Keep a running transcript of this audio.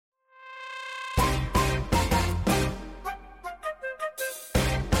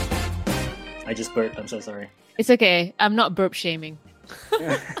I just burped. I'm so sorry. It's okay. I'm not burp shaming.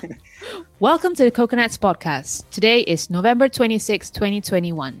 Welcome to the Coconuts Podcast. Today is November 26,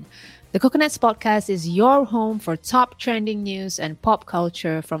 2021. The Coconuts Podcast is your home for top trending news and pop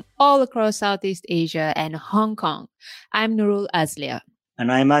culture from all across Southeast Asia and Hong Kong. I'm Nurul Azlia. And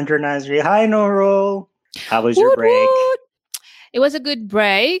I'm Andrew Nazri. Hi, Nurul. How was your break? Woot. It was a good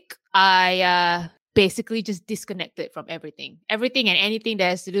break. I basically just disconnected from everything and anything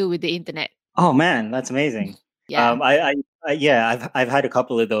that has to do with the internet. Oh man, that's amazing. Yeah. I've had a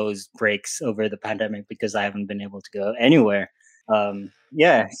couple of those breaks over the pandemic because I haven't been able to go anywhere.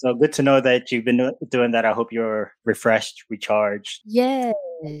 So good to know that you've been doing that. I hope you're refreshed, recharged.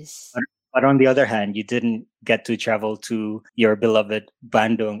 Yes. But on the other hand, you didn't get to travel to your beloved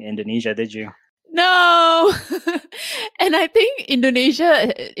Bandung, Indonesia, did you? No. And I think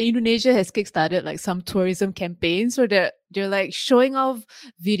Indonesia has kickstarted like some tourism campaigns where they're like showing off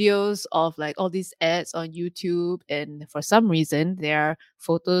videos of like all these ads on YouTube, and for some reason there are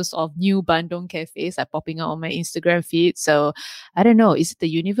photos of new Bandung cafes are popping out on my Instagram feed. So I don't know, is it the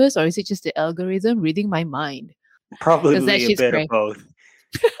universe or is it just the algorithm reading my mind? Probably a bit of both.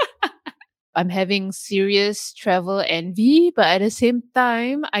 I'm having serious travel envy, but at the same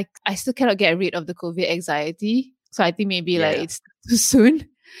time, I still cannot get rid of the COVID anxiety. So I think maybe like it's too soon.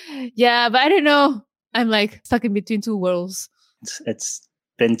 Yeah, but I don't know. I'm like stuck in between two worlds. It's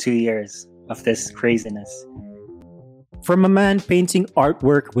been 2 years of this craziness. From a man painting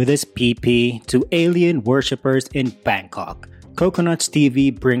artwork with his PP to alien worshippers in Bangkok, Coconuts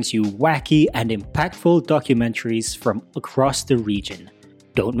TV brings you wacky and impactful documentaries from across the region.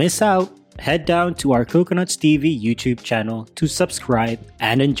 Don't miss out. Head down to our Coconuts TV YouTube channel to subscribe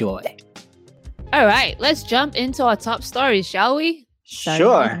and enjoy. All right, let's jump into our top stories, shall we?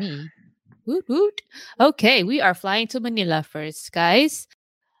 Sure. Woot woot. Okay, we are flying to Manila first, guys.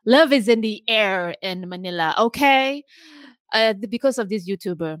 Love is in the air in Manila, okay? Because of this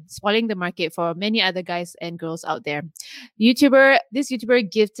YouTuber spoiling the market for many other guys and girls out there. This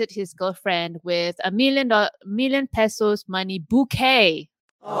YouTuber gifted his girlfriend with $1 million pesos money bouquet.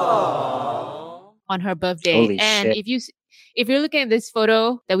 Aww. On her birthday. Holy and shit. if you're looking at this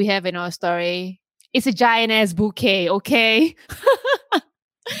photo that we have in our story, it's a giant ass bouquet, okay?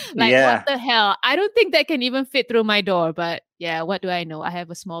 What the hell? I don't think that can even fit through my door, but yeah, what do I know? I have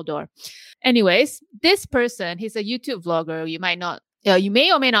a small door. Anyways, this person, he's a YouTube vlogger. You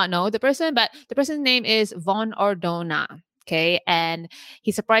may or may not know the person, but the person's name is Von Ordona. Okay, and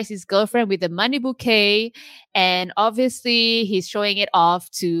he surprised his girlfriend with a money bouquet, and obviously he's showing it off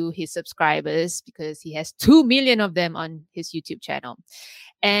to his subscribers because he has 2 million of them on his YouTube channel.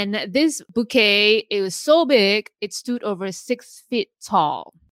 And this bouquet, it was so big, it stood over 6 feet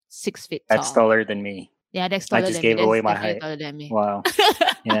tall. 6 feet tall. That's taller than me. Yeah, that's taller than me. I just gave away my height. Taller than me. Wow.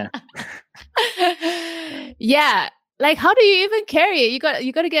 Yeah. Yeah. Like, how do you even carry it? You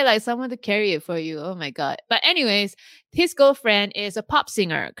got to get like someone to carry it for you. Oh my God. But anyways, his girlfriend is a pop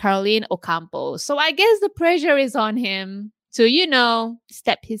singer, Carolyn Ocampo. So I guess the pressure is on him to,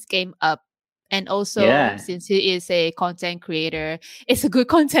 step his game up. And also, since he is a content creator, it's a good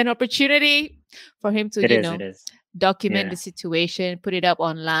content opportunity for him to, document the situation, put it up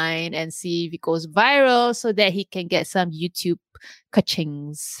online and see if it goes viral so that he can get some YouTube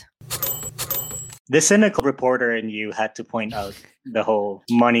ka-chings. The cynical reporter in you had to point out the whole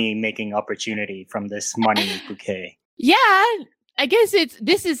money-making opportunity from this money bouquet. Yeah, I guess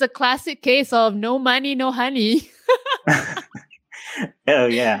this is a classic case of no money, no honey. Oh,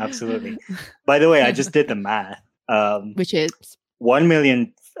 yeah, absolutely. By the way, I just did the math. Which is? 1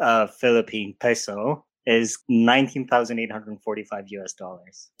 million Philippine peso is $19,845 US.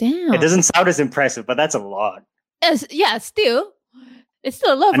 Damn. It doesn't sound as impressive, but that's a lot. Yeah, still. It's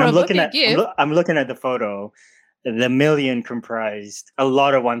still a lot for a birthday gift. I'm looking at the photo. The million comprised a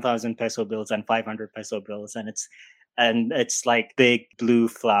lot of 1,000 peso bills and 500 peso bills, and it's like big blue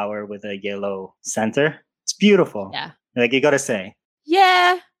flower with a yellow center. It's beautiful. Yeah, like you gotta say.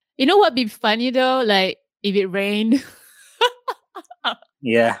 Yeah, you know what'd be funny though? Like if it rained.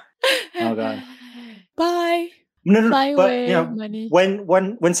 Yeah. Oh God. Bye. No, fly away, money.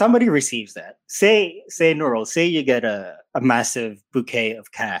 When somebody receives that, say Nurul, say you get a massive bouquet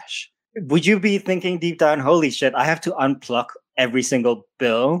of cash, would you be thinking deep down, holy shit, I have to unpluck every single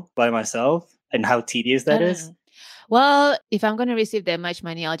bill by myself, and how tedious that is? Well, if I'm gonna receive that much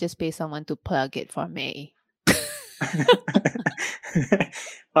money, I'll just pay someone to plug it for me.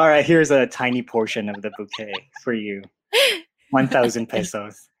 All right, here's a tiny portion of the bouquet for you. 1,000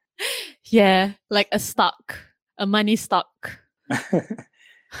 pesos. Yeah, like a stock. A money stock.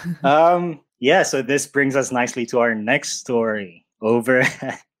 So this brings us nicely to our next story. Over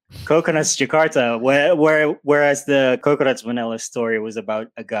Coconuts Jakarta, whereas the Coconuts Vanilla story was about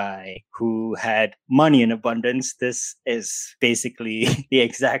a guy who had money in abundance, this is basically the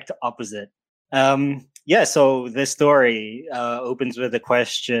exact opposite. Yeah, so this story opens with the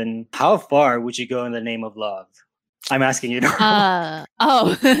question: how far would you go in the name of love? I'm asking you now.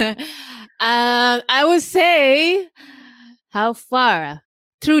 I would say, how far?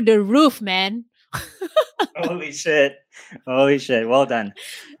 Through the roof, man. Holy shit! Holy shit! Well done.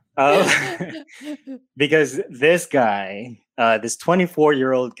 Because this guy, this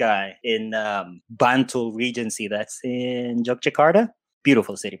 24-year-old guy in Bantul Regency, that's in Yogyakarta,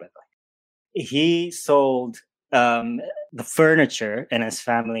 beautiful city, by the way. He sold the furniture in his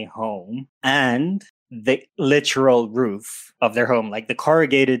family home and the literal roof of their home, like the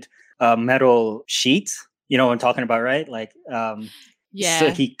corrugated metal sheets. You know what I'm talking about, right? Like, so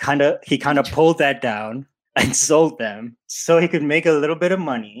Yeah. he kind of pulled that down and sold them so he could make a little bit of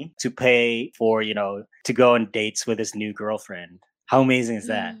money to pay for, to go on dates with his new girlfriend. How amazing is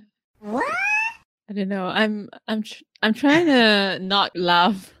that? What? I don't know. I'm trying to not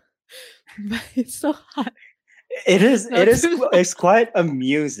laugh, but it's so hard. It's quite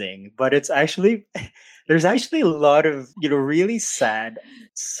amusing, but it's actually there's actually a lot of really sad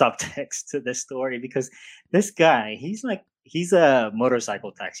subtext to this story, because this guy, he's a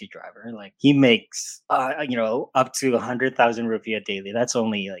motorcycle taxi driver. Like, he makes up to 100,000 rupiah daily. That's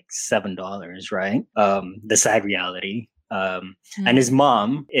only like $7, right? The sad reality. And his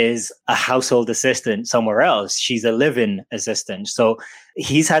mom is a household assistant somewhere else. She's a live-in assistant, so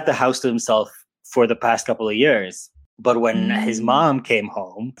he's had the house to himself for the past couple of years. But when his mom came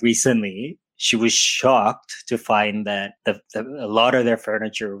home recently, she was shocked to find that a lot of their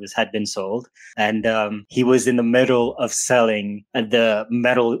furniture had been sold. And he was in the middle of selling the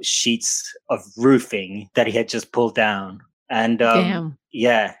metal sheets of roofing that he had just pulled down. And Damn.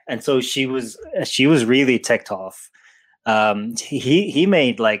 yeah, and so she was really ticked off. He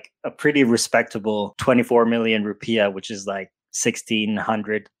made like a pretty respectable 24 million rupiah, which is like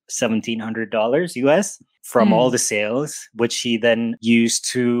 $1,700 US from all the sales, which he then used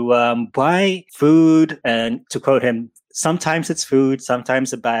to buy food. And to quote him, sometimes it's food,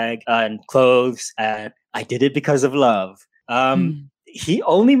 sometimes a bag and clothes. And I did it because of love. He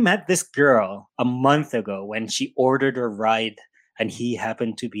only met this girl a month ago when she ordered a ride, and he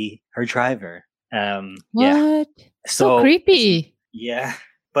happened to be her driver. What? Yeah. So creepy. Yeah.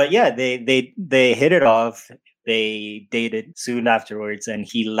 But yeah, they hit it off. They dated soon afterwards, and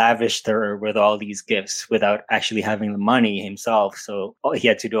he lavished her with all these gifts without actually having the money himself. So he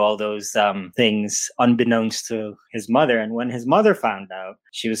had to do all those things unbeknownst to his mother. And when his mother found out,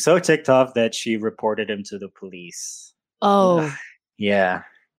 she was so ticked off that she reported him to the police. Oh. Yeah.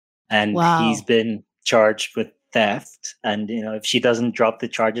 And he's been charged with theft. And, if she doesn't drop the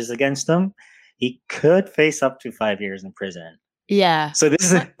charges against him, he could face up to 5 years in prison. Yeah. So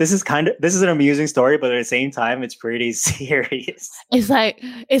this is an amusing story, but at the same time, it's pretty serious.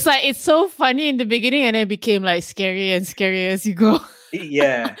 It's so funny in the beginning, and it became like scary and scary as you go.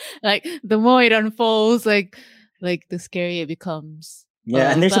 Yeah. Like, the more it unfolds, like the scarier it becomes.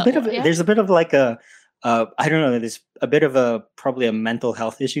 Yeah, and there's a bit of like I don't know, there's a bit of probably a mental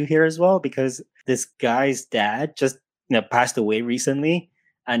health issue here as well, because this guy's dad just passed away recently,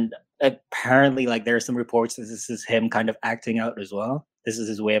 and apparently, like, there are some reports that this is him kind of acting out as well. This is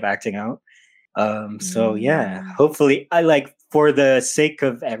his way of acting out. So yeah, hopefully, for the sake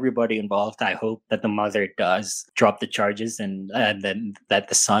of everybody involved, I hope that the mother does drop the charges, and then that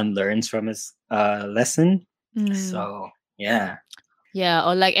the son learns from his lesson. So yeah. Yeah,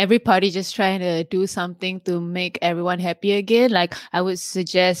 or like every party just trying to do something to make everyone happy again. Like, I would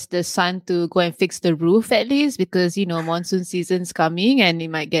suggest the son to go and fix the roof at least, because monsoon season's coming and it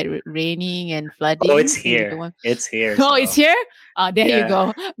might get raining and flooding. Oh, it's here. It's here. Oh, it's here? There you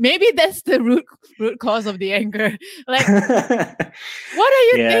go. Maybe that's the root cause of the anger. Like, what are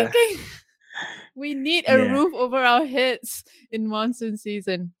you thinking? We need a roof over our heads in monsoon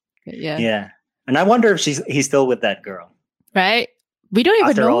season. Okay, yeah. Yeah. And I wonder if he's still with that girl. Right? We don't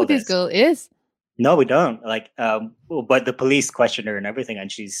even know who this girl is. No, we don't. Like, but the police questioned her and everything, and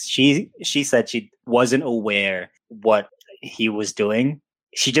she said she wasn't aware what he was doing.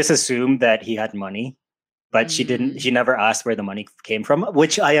 She just assumed that he had money, but she didn't. She never asked where the money came from,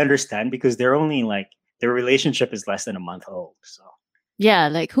 which I understand, because they're only their relationship is less than a month old. So yeah,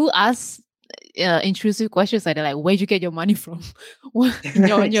 like, who asks intrusive questions like that? Like, where'd you get your money from?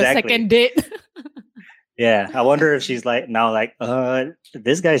 on your second date? Yeah, I wonder if she's now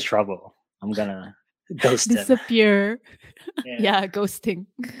this guy's trouble. I'm gonna ghost him. Disappear. Yeah, ghosting.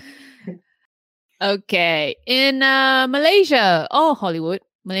 Okay. In Malaysia, Hollywood,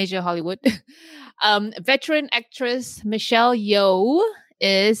 Malaysia, Hollywood. Veteran actress Michelle Yeoh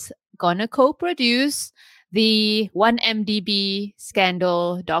is gonna co-produce the 1MDB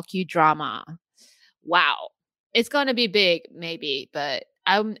scandal docudrama. Wow. It's gonna be big, maybe, but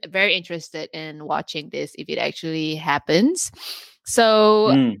I'm very interested in watching this if it actually happens.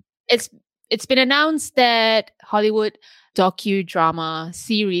 So it's it's been announced that Hollywood docudrama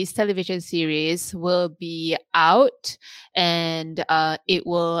series, television series, will be out, and it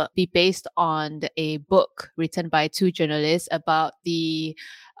will be based on a book written by two journalists about the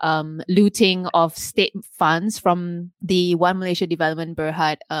looting of state funds from the One Malaysia Development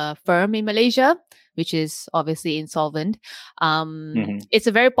Berhad firm in Malaysia, which is obviously insolvent. It's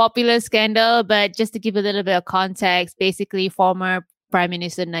a very popular scandal, but just to give a little bit of context, basically former Prime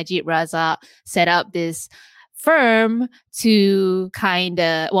Minister Najib Razak set up this firm to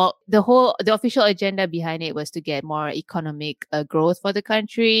the official agenda behind it was to get more economic growth for the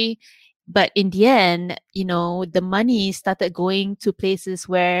country. But in the end, the money started going to places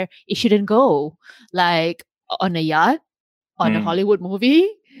where it shouldn't go, like on a yacht, on a Hollywood movie.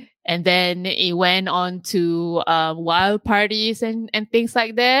 And then it went on to wild parties and things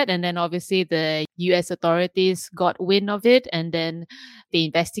like that. And then obviously the US authorities got wind of it, and then they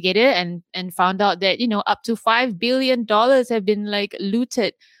investigated and found out that, up to $5 billion have been like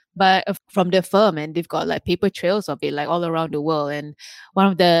looted from the firm, and they've got like paper trails of it like all around the world. And one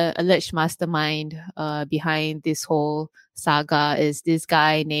of the alleged mastermind behind this whole saga is this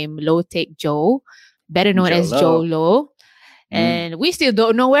guy named Low Take Joe, better known as Joe Low. And we still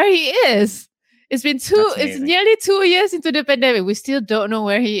don't know where he is. It's nearly 2 years into the pandemic. We still don't know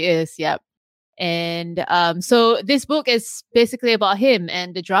where he is. Yep. And so this book is basically about him,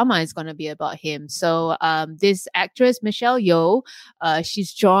 and the drama is going to be about him. So this actress, Michelle Yeoh,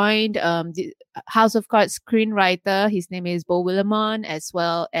 she's joined the House of Cards screenwriter. His name is Bo Willimon, as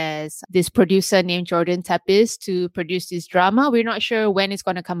well as this producer named Jordan Tapis to produce this drama. We're not sure when it's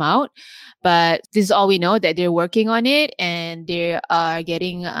going to come out, but this is all we know, that they're working on it, and they are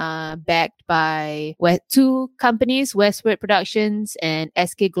getting backed by two companies, Westward Productions and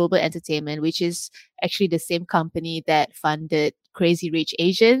SK Global Entertainment, which is actually the same company that funded Crazy Rich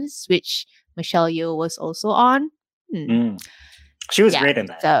Asians, which Michelle Yeoh was also on. She was great in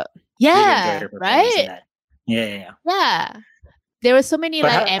that. So, really right? Yeah. There were so many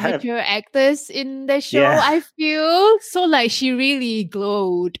amateur actors in the show. I feel so like she really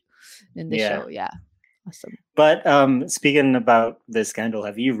glowed in the show. Yeah, awesome. But speaking about the scandal,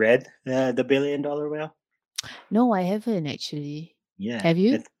 have you read the $1 Billion Whale? No, I haven't actually. Yeah, have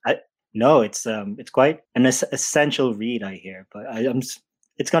you? No, it's quite an essential read, I hear. But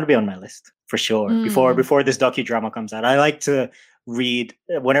it's going to be on my list for sure. Before this docudrama comes out, I like to read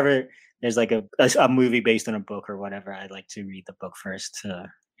whenever there's like a movie based on a book or whatever. I like to read the book first,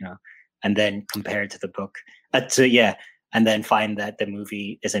 and then compare it to the book. And then find that the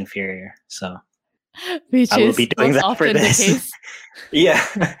movie is inferior. So which I will be doing that for this. The case.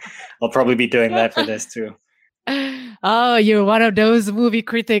 Yeah, I'll probably be doing that for this too. Oh, you're one of those movie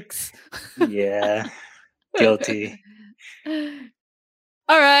critics. Yeah, guilty.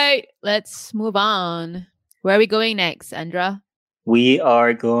 All right, let's move on. Where are we going next, Andra? We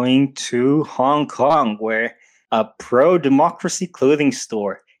are going to Hong Kong, where a pro-democracy clothing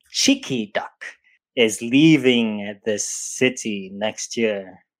store, Cheeky Duck, is leaving the city next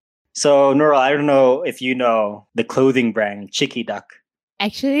year. So, Nora, I don't know if you know the clothing brand Cheeky Duck.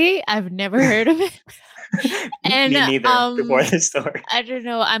 Actually, I've never heard of it. And me neither, before this story. I don't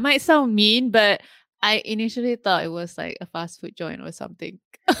know. I might sound mean, but I initially thought it was like a fast food joint or something.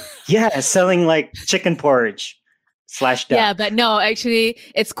 Yeah, selling like chicken porridge / duck. Yeah, but no, actually,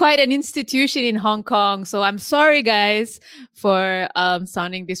 it's quite an institution in Hong Kong. So I'm sorry, guys, for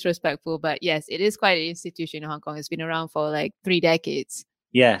sounding disrespectful. But yes, it is quite an institution in Hong Kong. It's been around for like 3 decades.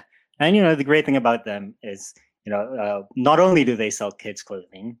 Yeah. And, the great thing about them is, not only do they sell kids'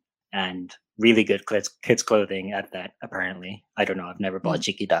 clothing and really good kids' clothing at that, apparently. I don't know. I've never bought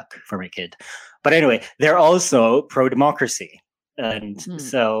Cheeky Duck for my kid. But anyway, they're also pro-democracy. And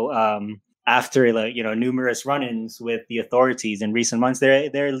so after numerous run-ins with the authorities in recent months,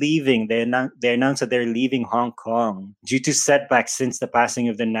 they're leaving. They announced that they're leaving Hong Kong due to setbacks since the passing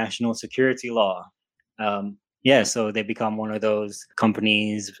of the national security law. So they become one of those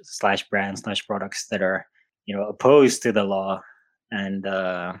companies / brands / products that are opposed to the law and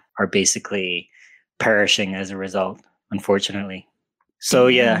are basically perishing as a result, unfortunately. So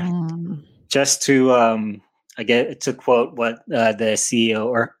just to to quote what the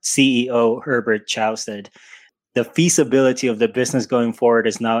CEO Herbert Chow said, the feasibility of the business going forward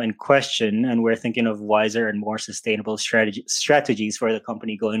is now in question, and we're thinking of wiser and more sustainable strategies for the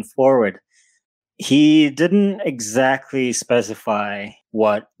company going forward. He didn't exactly specify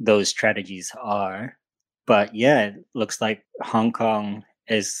what those strategies are, but yeah, it looks like Hong Kong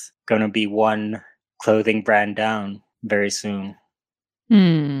is going to be one clothing brand down very soon.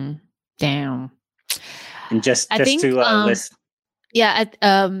 Damn. And just I think to list, yeah,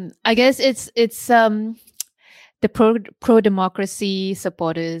 I guess it's the pro democracy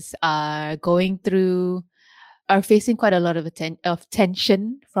supporters are facing quite a lot of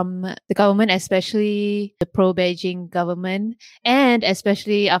tension from the government, especially the pro Beijing government, and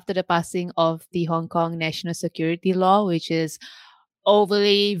especially after the passing of the Hong Kong National Security Law, which is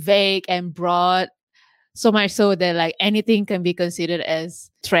overly vague and broad, so much so that like anything can be considered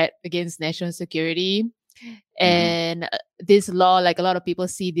as threat against national security. And this law, like a lot of people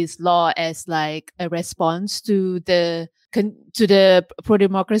see this law as like a response to the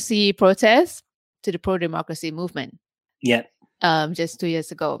pro-democracy protest, to the pro-democracy movement. Yeah. Just 2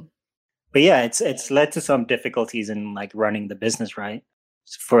 years ago. But yeah, it's led to some difficulties in like running the business, right?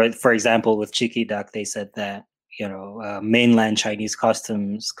 For example, with Cheeky Duck, they said that mainland Chinese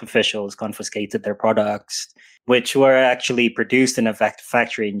customs officials confiscated their products, which were actually produced in a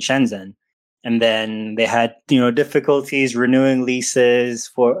factory in Shenzhen. And then they had, difficulties renewing leases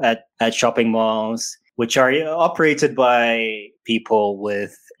at shopping malls, which are operated by people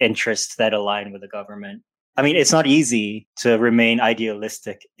with interests that align with the government. I mean, it's not easy to remain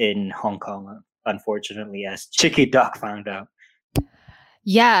idealistic in Hong Kong, unfortunately, as Chicky Duck found out.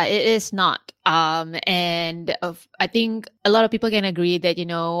 Yeah, it is not. And I think a lot of people can agree that,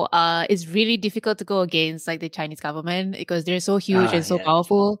 it's really difficult to go against like the Chinese government because they're so huge and so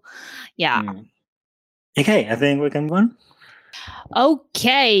powerful. Yeah. Okay, I think we can move on.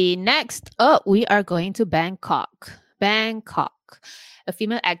 Okay, next up, we are going to Bangkok. A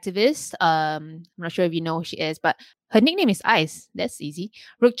female activist. I'm not sure if you know who she is, but her nickname is Ice. That's easy.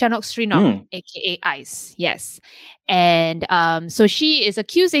 Rukchanok Srinong, aka Ice. Yes. And so she is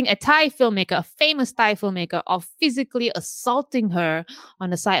accusing a famous Thai filmmaker, of physically assaulting her on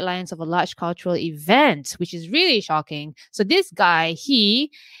the sidelines of a large cultural event, which is really shocking. So this guy, he's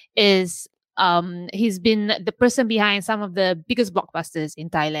been the person behind some of the biggest blockbusters in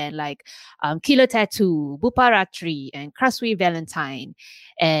Thailand, like Killer Tattoo, Buparatri, and Krasui Valentine.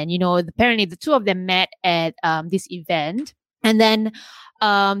 And, apparently the two of them met at this event. And then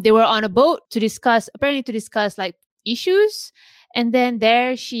they were on a boat to discuss like issues. And then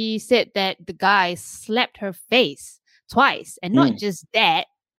there she said that the guy slapped her face twice. And not just that,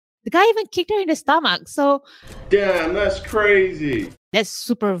 the guy even kicked her in the stomach. So, damn, that's crazy. That's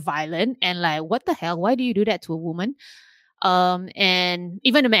super violent. And like, what the hell? Why do you do that to a woman? And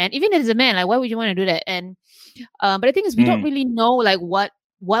even as a man, like, why would you want to do that? And but the thing is, we don't really know like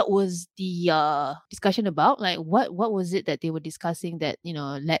what was the discussion about? Like what was it that they were discussing that,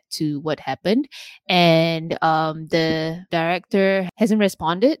 led to what happened? And the director hasn't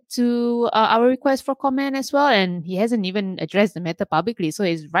responded to our request for comment as well. And he hasn't even addressed the matter publicly.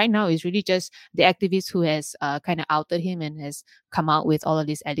 So right now it's really just the activist who has kind of outed him and has come out with all of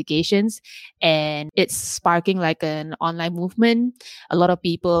these allegations. And it's sparking like an online movement. A lot of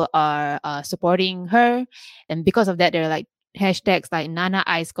people are supporting her. And because of that, they're like, hashtags like Nana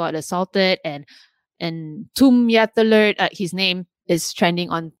Ice got assaulted and Tum Yathalert, his name is trending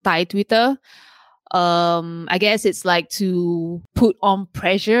on Thai Twitter. I guess it's like to put on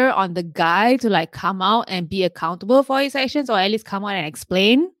pressure on the guy to like come out and be accountable for his actions, or at least come out and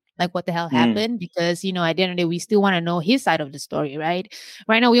explain like what the hell happened, because at the end of the day we still want to know his side of the story, right?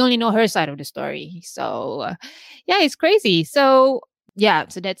 Right now we only know her side of the story. So yeah, it's crazy. So yeah,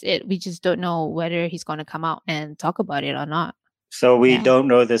 so that's it. We just don't know whether he's going to come out and talk about it or not. So we don't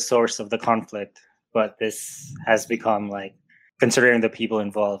know the source of the conflict, but this has become like, considering the people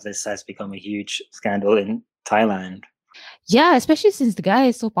involved, this has become a huge scandal in Thailand. Yeah, especially since the guy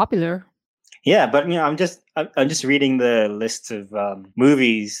is so popular. Yeah, but I'm just reading the list of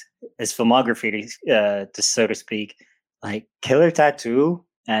movies, his filmography, so to speak, like Killer Tattoo,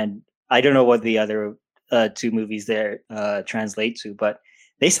 and I don't know what the other two movies there translate to, but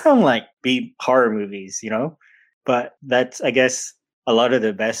they sound like B horror movies, But that's, I guess, a lot of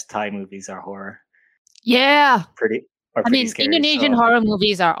the best Thai movies are horror. Yeah, pretty scary. Indonesian horror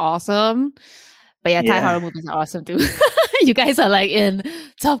movies are awesome, but Thai horror movies are awesome too. You guys are like in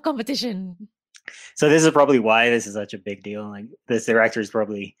tough competition. So this is probably why this is such a big deal. Like, this director is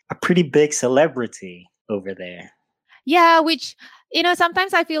probably a pretty big celebrity over there. Yeah, which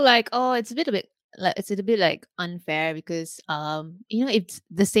sometimes I feel like, it's a bit like it's a bit like unfair because if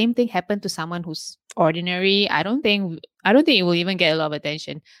the same thing happened to someone who's ordinary, I don't think it will even get a lot of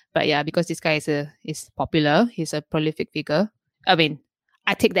attention. But yeah, because this guy is popular, he's a prolific figure. I mean,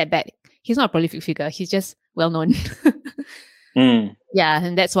 I take that back. He's not a prolific figure. He's just well known. Mm. Yeah,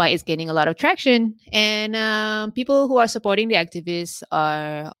 and that's why it's gaining a lot of traction. And people who are supporting the activists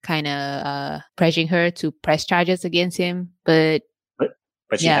are kind of pressuring her to press charges against him. But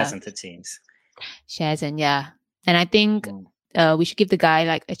But she yeah, hasn't, it seems. she hasn't. Yeah, and I think Mm. we should give the guy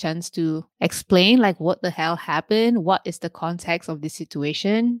like a chance to explain like what the hell happened, what is the context of this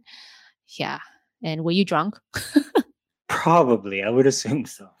situation. Yeah, and were you drunk? Probably, I would assume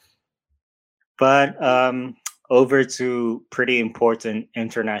so. But over to pretty important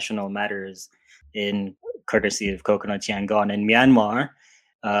international matters in courtesy of Coconut Yangon in Myanmar.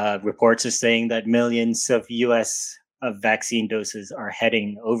 Reports are saying that millions of U.S. Vaccine doses are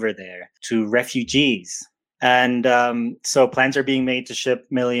heading over there to refugees. And so plans are being made to ship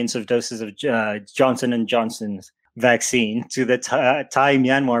millions of doses of Johnson & Johnson's vaccine to the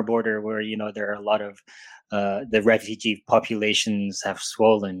Thai-Myanmar border where, there are a lot of the refugee populations have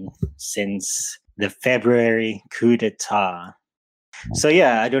swollen since the February coup d'etat. So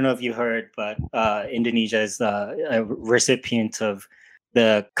yeah, I don't know if you heard, but Indonesia is a recipient of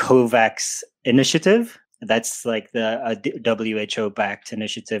the COVAX initiative. That's like the WHO-backed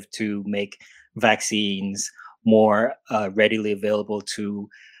initiative to make vaccines more readily available to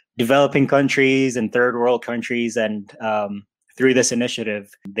developing countries and third world countries. And through this initiative,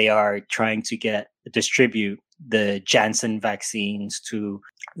 they are trying to distribute the Janssen vaccines to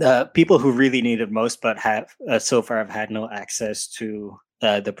the people who really need it most, but have so far have had no access to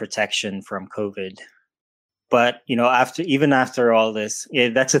the protection from COVID. But after all this,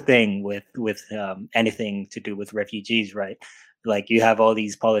 that's a thing with anything to do with refugees, right? Like you have all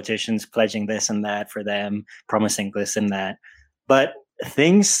these politicians pledging this and that for them, promising this and that, but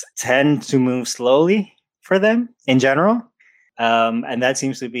things tend to move slowly for them in general. And that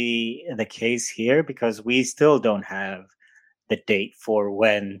seems to be the case here because we still don't have the date for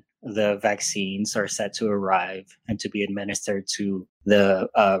when the vaccines are set to arrive and to be administered to the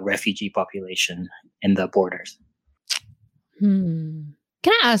refugee population in the borders. Can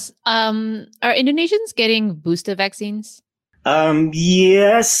I ask, are Indonesians getting booster vaccines?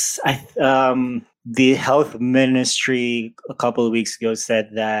 Yes. The health ministry a couple of weeks ago said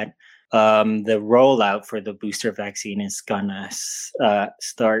that the rollout for the booster vaccine is gonna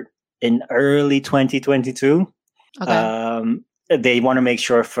start in early 2022. Okay. They want to make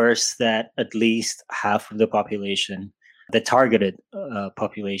sure first that at least half of the population, the targeted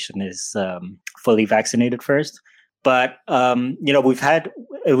population, is fully vaccinated first. But we've had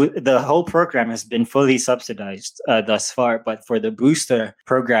the whole program has been fully subsidized thus far. But for the booster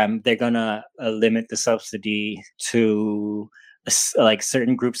program, they're gonna limit the subsidy to like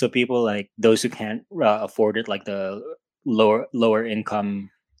certain groups of people, like those who can't afford it, like the lower income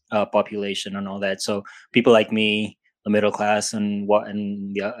population and all that. So people like me, the middle class, and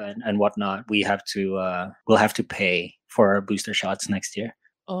whatnot, we'll have to pay for our booster shots next year.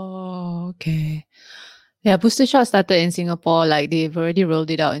 Oh, okay. Yeah, booster shot started in Singapore. Like they've already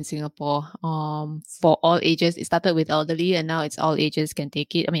rolled it out in Singapore. For all ages. It started with elderly, and now it's all ages can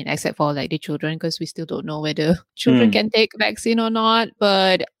take it. I mean, except for like the children, because we still don't know whether children can take vaccine or not.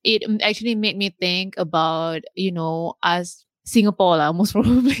 But it actually made me think about us. Singapore,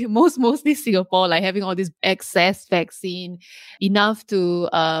 mostly Singapore, like having all this excess vaccine, enough to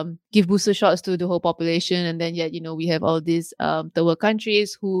give booster shots to the whole population, and then yet we have all these third world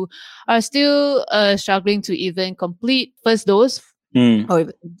countries who are still struggling to even complete first dose,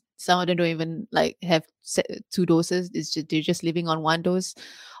 or some of them don't even like have 2 doses. They're just living on 1 dose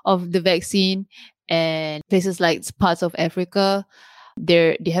of the vaccine, and places like parts of Africa,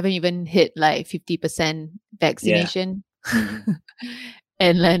 they haven't even hit like 50% vaccination. Mm-hmm.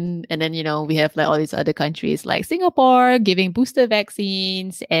 and then we have like all these other countries like Singapore giving booster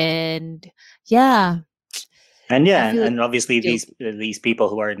vaccines, and and obviously these people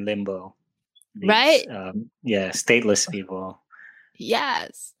who are in limbo, right? Stateless people.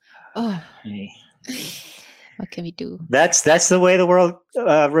 Yes. Oh, hey. What can we do? That's the way the world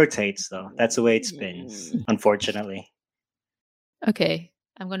rotates, though. That's the way it spins, unfortunately. Okay,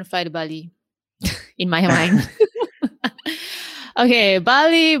 I'm gonna fly to Bali in my mind. Okay,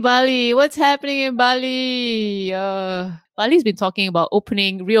 Bali. What's happening in Bali? Bali's been talking about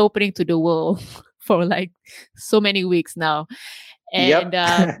reopening to the world for like so many weeks now. And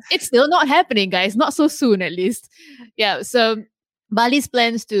it's still not happening, guys. Not so soon, at least. Yeah. So Bali's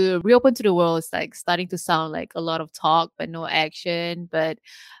plans to reopen to the world is like starting to sound like a lot of talk but no action. But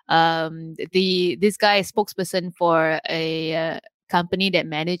this guy is spokesperson for a company that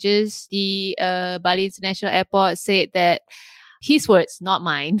manages the Bali International Airport said that his words, not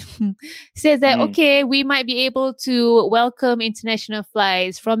mine, says that okay, we might be able to welcome international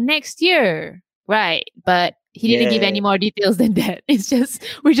flights from next year, right? But he didn't give any more details than that. It's just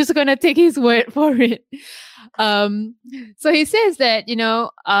we're just gonna take his word for it. So he says that,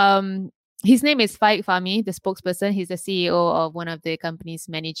 his name is Faik Fahmi, the spokesperson. He's the CEO of one of the companies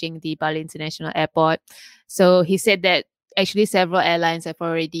managing the Bali International Airport. So he said that actually several airlines have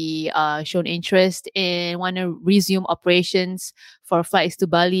already shown interest in want to resume operations for flights to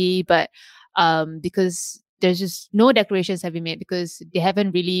Bali, but because there's just no declarations have been made because they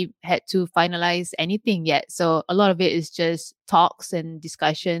haven't really had to finalize anything yet. So a lot of it is just talks and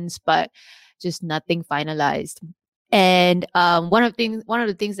discussions, but just nothing finalized. And one of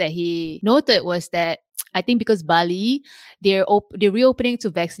the things that he noted was that I think because Bali, they're reopening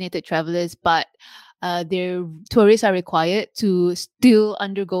to vaccinated travelers, but their tourists are required to still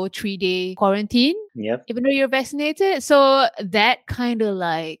undergo 3-day quarantine. Yep. Even though you're vaccinated. So that kind of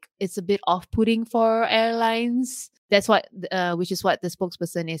like it's a bit off-putting for airlines. That's what, which is what the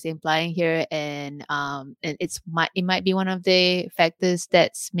spokesperson is implying here, and it might be one of the factors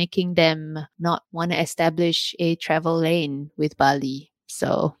that's making them not want to establish a travel lane with Bali.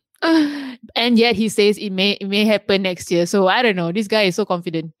 So, and yet he says it may happen next year. So I don't know. This guy is so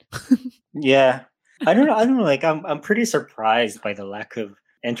confident. Yeah, I don't know. Like I'm pretty surprised by the lack of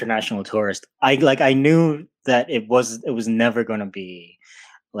international tourists. I knew that it was never going to be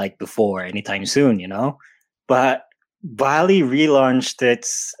like before anytime soon, but Bali relaunched it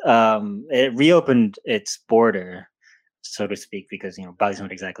reopened its border, so to speak, because Bali's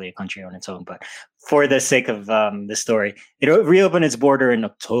not exactly a country on its own. But for the sake of the story, it reopened its border in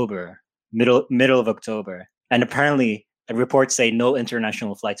October, middle of October, and apparently reports say no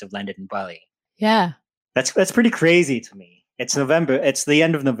international flights have landed in Bali. Yeah, that's pretty crazy to me. It's November. It's the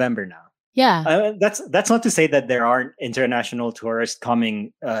end of November now. Yeah. That's not to say that there aren't international tourists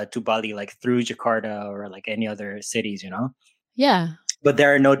coming to Bali like through Jakarta or like any other cities, Yeah. But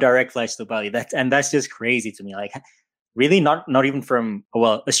there are no direct flights to Bali. That's just crazy to me. Like, really, not even from.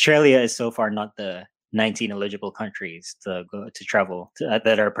 Well, Australia is so far not the 19 eligible countries to go to travel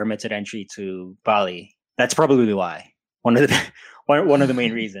that are permitted entry to Bali. That's probably why one of the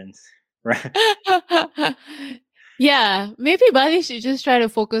main reasons, right? Yeah, maybe Bali should just try to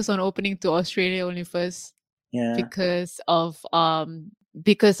focus on opening to Australia only first. Yeah. Because of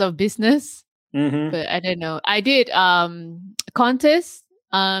business. Mm-hmm. But I don't know. I did Qantas,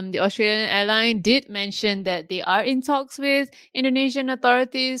 the Australian airline did mention that they are in talks with Indonesian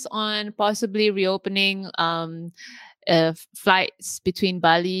authorities on possibly reopening flights between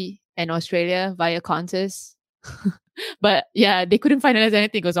Bali and Australia via Qantas. But yeah, they couldn't finalize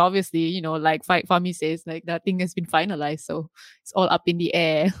anything because obviously, like Fahmi says, like nothing has been finalized. So it's all up in the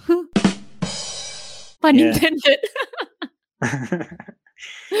air. Pun intended.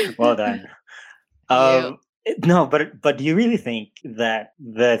 Well done. Yeah. No, but do you really think that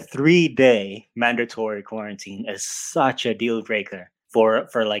the 3-day mandatory quarantine is such a deal breaker for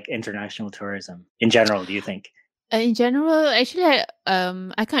like international tourism in general? Do you think? In general, actually,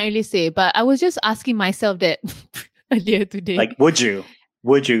 I can't really say, but I was just asking myself that earlier today. Like, would you?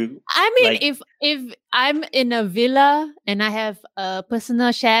 I mean, if I'm in a villa and I have a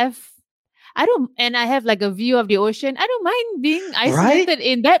personal chef, and I have like a view of the ocean, I don't mind being isolated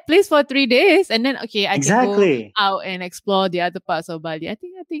in that place for 3 days. And then, okay, I can go out and explore the other parts of Bali. I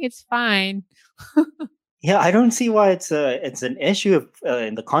think it's fine. Yeah, I don't see why it's an issue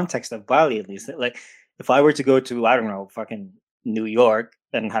in the context of Bali, at least. Like, if I were to go to, I don't know, fucking New York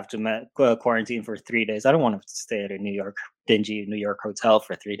and have to quarantine for 3 days, I don't want to stay at a dingy New York hotel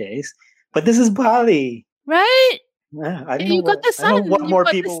for 3 days. But this is Bali. Right? Yeah, I don't you got the sun. I don't know what more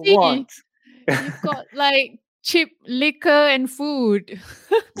people want. You've got like cheap liquor and food.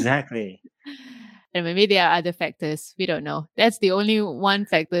 Exactly. And maybe there are other factors. We don't know. That's the only one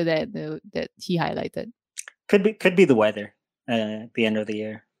factor that he highlighted. Could be the weather at the end of the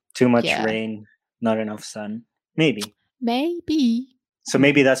year. Too much rain, not enough sun. Maybe. So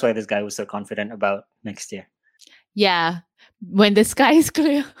maybe that's why this guy was so confident about next year. Yeah. When the sky is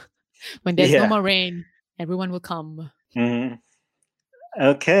clear, when there's no more rain, everyone will come. Mm-hmm.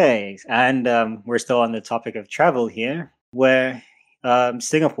 Okay. And we're still on the topic of travel here, where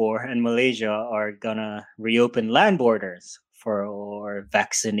Singapore and Malaysia are gonna reopen land borders for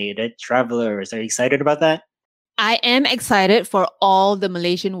vaccinated travelers. Are you excited about that? I am excited for all the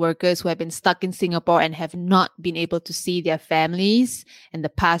Malaysian workers who have been stuck in Singapore and have not been able to see their families in the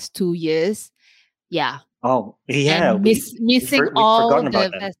past 2 years. Yeah. Oh, yeah, And missing we've all forgotten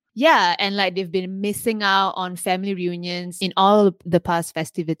about the them. yeah, and like they've been missing out on family reunions in all the past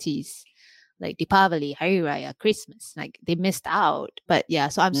festivities like Deepavali, Hari Raya, Christmas. Like they missed out. But yeah,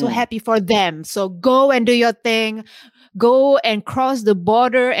 so I'm so Mm. happy for them. So go and do your thing. Go and cross the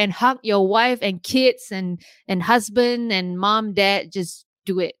border and hug your wife and kids and husband and mom, dad. Just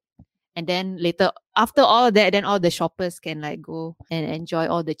do it. And then later, after all of that, then all the shoppers can like go and enjoy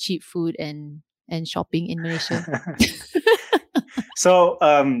all the cheap food and shopping in Malaysia. So,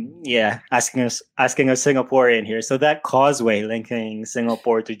 yeah, asking a Singaporean here. So that causeway linking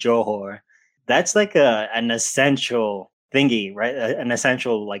Singapore to Johor, that's like an essential thingy, right? An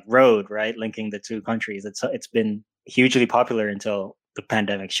essential like road, right, linking the two countries. It's been hugely popular until the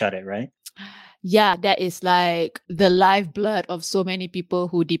pandemic shut it, right? Yeah, that is like the lifeblood of so many people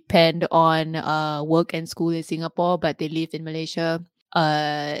who depend on work and school in Singapore, but they live in Malaysia.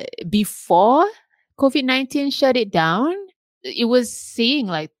 Before COVID-19 shut it down, it was seeing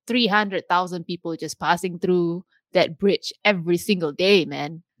like 300,000 people just passing through that bridge every single day,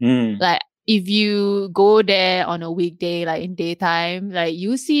 man. Mm. Like if you go there on a weekday, like in daytime, like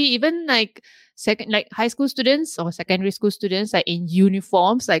you see even like high school students or secondary school students like in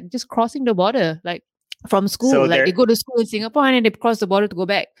uniforms, like just crossing the border, like from school. So Like they there, go to school in Singapore and then they cross the border to go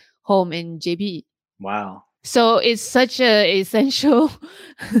back home in JB. wow. So it's such a essential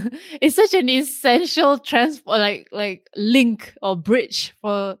it's such an essential transport like link or bridge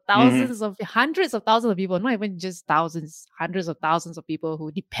for Hmm. hundreds of thousands of people, not even just thousands, hundreds of thousands of people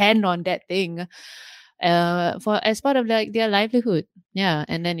who depend on that thing for as part of like their livelihood. Yeah.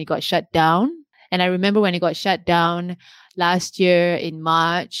 And then it got shut down. And I remember when it got shut down last year in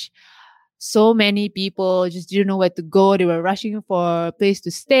March, so many people just didn't know where to go. They were rushing for a place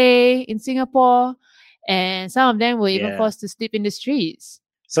to stay in Singapore. And some of them were even Yeah. forced to sleep in the streets.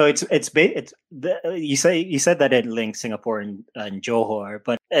 So you said that it links Singapore and Johor,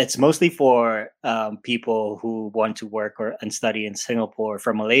 but it's mostly for people who want to work and study in Singapore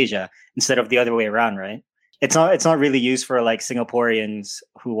from Malaysia instead of the other way around, right? It's not really used for like Singaporeans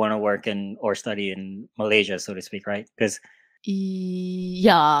who want to work or study in Malaysia, so to speak, right? Because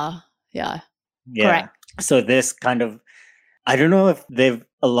Yeah. Yeah. yeah, Correct. so this kind of, I don't know if they've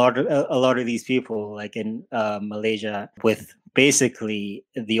a lot of these people like in Malaysia with basically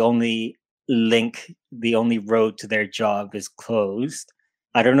the only road to their job is closed.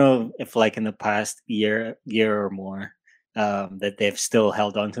 I don't know if like in the past year or more that they've still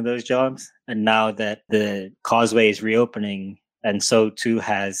held on to those jobs, and now that the causeway is reopening, and so too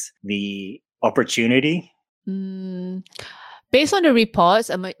has the opportunity. Mm, based on the reports,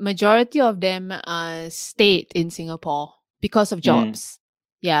 a majority of them stayed in Singapore because of Mm, jobs.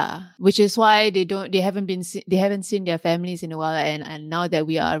 Yeah, which is why they haven't seen their families in a while, and now that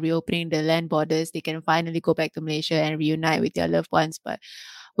we are reopening the land borders, they can finally go back to Malaysia and reunite with their loved ones. But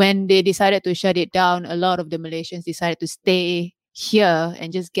when they decided to shut it down, a lot of the Malaysians decided to stay here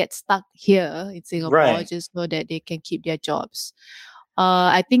and just get stuck here in Singapore right. just so that they can keep their jobs.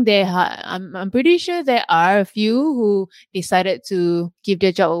 I think I'm pretty sure there are a few who decided to give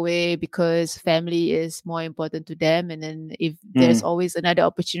their job away because family is more important to them. And then if there's Mm, always another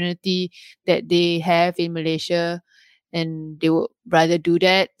opportunity that they have in Malaysia, and they would rather do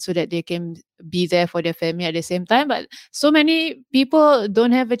that so that they can be there for their family at the same time. But so many people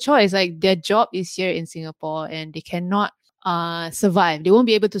don't have a choice. Like their job is here in Singapore and they cannot survive. They won't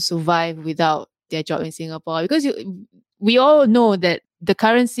be able to survive without their job in Singapore because we all know that the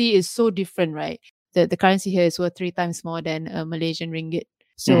currency is so different, right? The currency here is worth 3 times more than a Malaysian ringgit.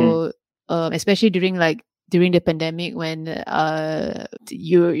 mhm. So especially during the pandemic when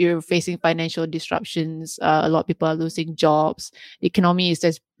you're facing financial disruptions, a lot of people are losing jobs. The economy is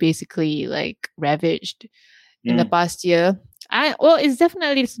just basically like ravaged in the Mm. past year. It's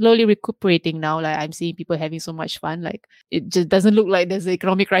definitely slowly recuperating now. Like I'm seeing people having so much fun. Like it just doesn't look like there's an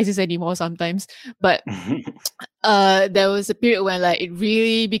economic crisis anymore sometimes. But there was a period when like it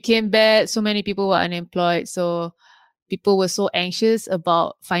really became bad. So many people were unemployed. So people were so anxious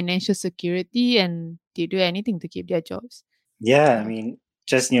about financial security and they do anything to keep their jobs. Yeah, I Yeah. mean,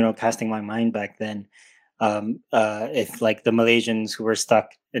 just casting my mind back then, if like the Malaysians who were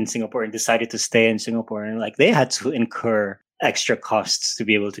stuck in Singapore and decided to stay in Singapore, and like they had to incur extra costs to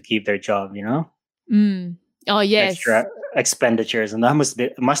be able to keep their job, Mm. Oh yes. extra expenditures, and that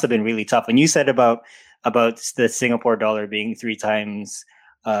must have been really tough. And you said about the Singapore dollar being 3 times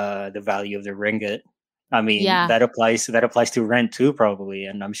the value of the ringgit. I mean, Yeah. that applies to rent too, probably,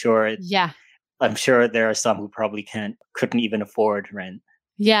 and I'm sure Yeah. I'm sure there are some who probably couldn't even afford rent.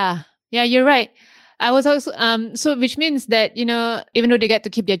 Yeah, you're right. I was also so which means that, even though they get to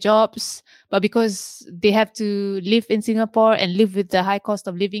keep their jobs, but because they have to live in Singapore and live with the high cost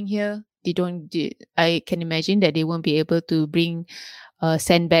of living here, I can imagine that they won't be able to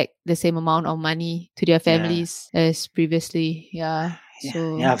send back the same amount of money to their families as previously. Yeah.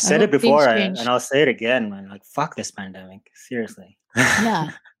 So Yeah, I've I said it hope things before, and change. I'll say it again, man. Like, fuck this pandemic. Seriously. Yeah.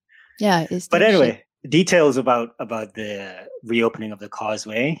 Yeah, it's But still shit. anyway, details about the reopening of the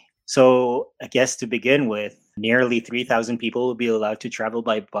causeway. So I guess to begin with, nearly 3,000 people will be allowed to travel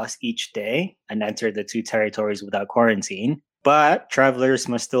by bus each day and enter the two territories without quarantine. But travelers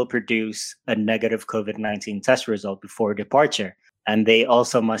must still produce a negative COVID-19 test result before departure. And they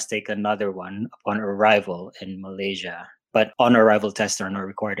also must take another one upon arrival in Malaysia. But on arrival tests are not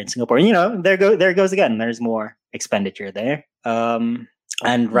required in Singapore. There goes again. There's more expenditure there. And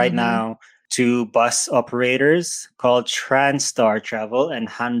right now, two bus operators called Transtar Travel and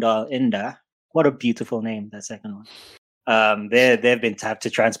Handal Indah. What a beautiful name, that second one. They've been tapped to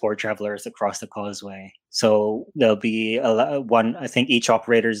transport travelers across the causeway. So there'll be one. I think each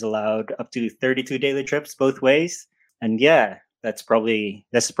operator is allowed up to 32 daily trips both ways. And yeah, that's probably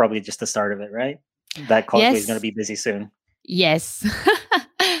just the start of it, right? That causeway is going to be busy soon. Yes.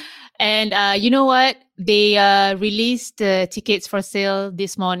 And you know what? They released tickets for sale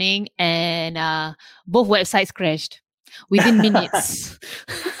this morning, and both websites crashed within minutes.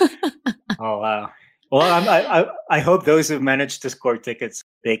 Oh wow! Well, I hope those who've managed to score tickets,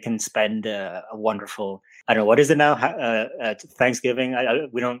 they can spend a wonderful. I don't know what is it now. Thanksgiving.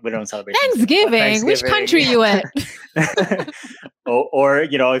 We don't celebrate Thanksgiving. Which country you at? or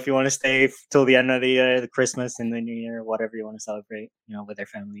if you want to stay till the end of the Christmas and the New Year, whatever you want to celebrate, with their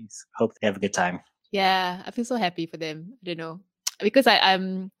families. Hope they have a good time. Yeah, I feel so happy for them. I don't know, because I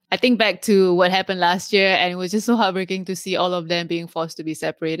think back to what happened last year, and it was just so heartbreaking to see all of them being forced to be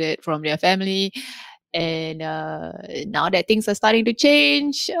separated from their family. And now that things are starting to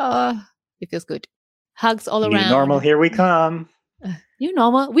change, it feels good. Hugs all around. New normal, here we come. New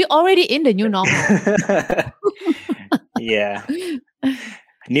normal? We're already in the new normal. Yeah.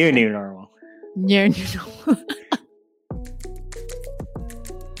 New normal. New normal.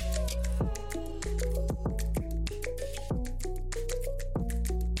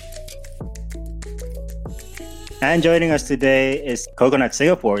 And joining us today is Coconut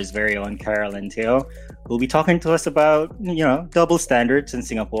Singapore's very own Carolyn Teo, who'll be talking to us about, double standards in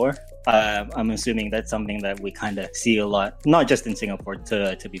Singapore. I'm assuming that's something that we kind of see a lot, not just in Singapore,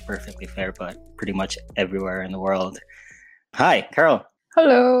 to be perfectly fair, but pretty much everywhere in the world. Hi, Carol.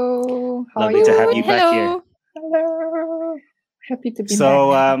 Hello. How Lovely are you? to have you back here. Hello. Happy to be back.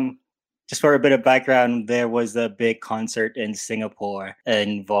 So, just for a bit of background, there was a big concert in Singapore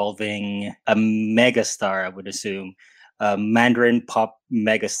involving a megastar, I would assume, a Mandarin pop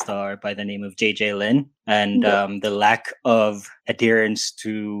megastar by the name of JJ Lin, and the lack of adherence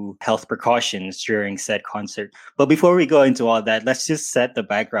to health precautions during said concert. But before we go into all that, let's just set the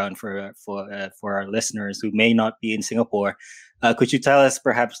background for our listeners who may not be in Singapore. Could you tell us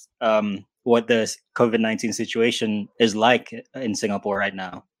perhaps what the COVID-19 situation is like in Singapore right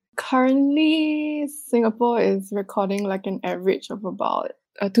now? Currently, Singapore is recording like an average of about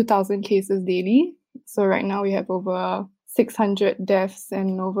 2,000 cases daily. So right now we have over 600 deaths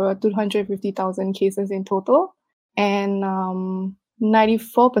and over 250,000 cases in total. And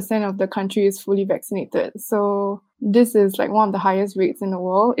 94% of the country is fully vaccinated. So this is like one of the highest rates in the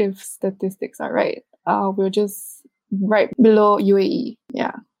world if statistics are right. We're just right below UAE.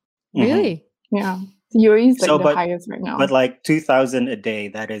 Yeah. Really? Yeah. UAE is like the highest right now. But like 2,000 a day,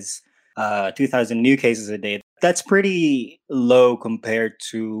 that is 2,000 new cases a day. That's pretty low compared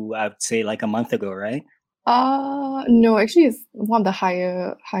to, I would say, like a month ago, right? No, actually it's one of the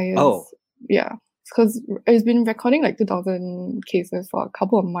highest. Oh. Yeah. Because it's been recording like 2,000 cases for a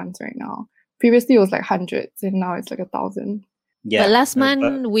couple of months right now. Previously it was like hundreds and now it's like 1,000. Yeah. But last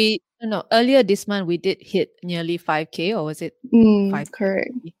month earlier this month we did hit nearly 5K, or was it 5?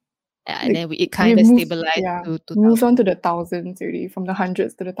 Correct. And then it kind of stabilized to 2,000. Moved on to the thousands already, from the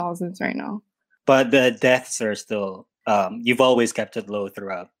hundreds to the thousands right now. But the deaths are still, you've always kept it low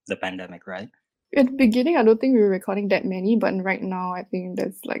throughout the pandemic, right? At the beginning, I don't think we were recording that many, but right now I think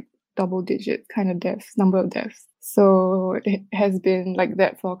there's like double-digit kind of number of deaths. So it has been like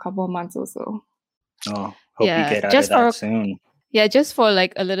that for a couple of months or so. Oh, hope we get out of that soon. Yeah, just for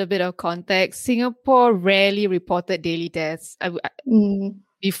like a little bit of context, Singapore rarely reported daily deaths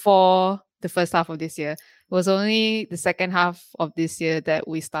before the first half of this year. was only the second half of this year that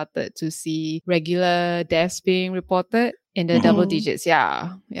we started to see regular deaths being reported in the double digits.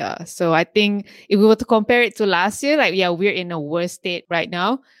 Yeah. So I think if we were to compare it to last year, like, yeah, we're in a worse state right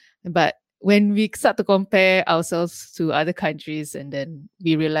now. But when we start to compare ourselves to other countries, and then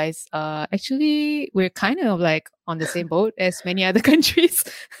we realize, actually, we're kind of like on the same boat as many other countries.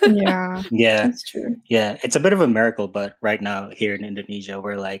 Yeah, Yeah, that's true. yeah. It's a bit of a miracle, but right now here in Indonesia,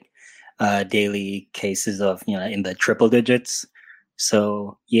 we're like daily cases of in the triple digits.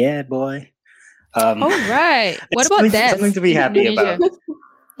 So yeah, boy. Oh, right. What It's about something deaths to be in happy Indonesia? about.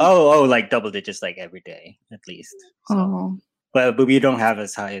 Oh, like double digits, like every day at least. So, Oh, but we don't have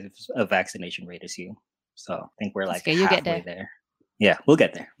as high a vaccination rate as you. So I think we're It's like okay, you get halfway there. there. Yeah, we'll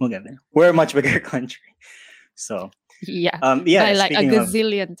get there. We'll get there. We're a much bigger country. So, Yeah. yeah. By like a Speaking of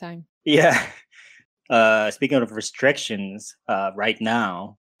gazillion time. yeah, speaking of restrictions, right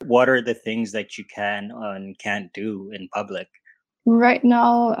now, what are the things that you can and can't do in public? right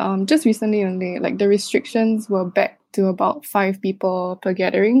now, just recently only, like the restrictions were back to about 5 people per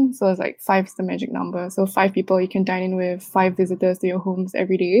gathering. So it's like five is the magic number. So 5 people you can dine in with, 5 visitors to your homes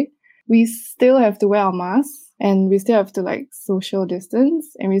every day. We still have to wear our masks, and we still have to like social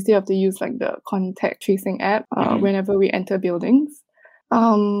distance, and we still have to use like the contact tracing app whenever we enter buildings.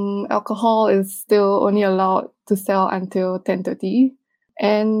 Alcohol is still only allowed to sell until 10:30.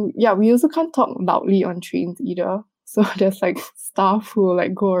 And yeah, we also can't talk loudly on trains either. So there's like staff who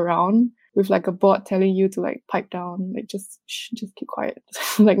like go around with like a board telling you to like pipe down, like just just keep quiet,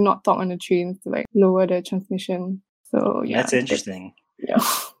 like not talk on the trains to like lower the transmission. So yeah, That's interesting. yeah.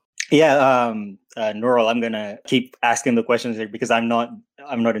 Yeah, Nurul, I'm gonna keep asking the questions here because I'm not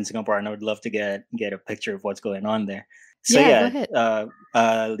in Singapore, and I would love to get a picture of what's going on there. So Yeah, go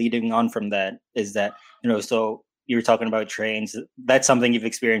ahead. leading on from that is that so you were talking about trains. That's something you've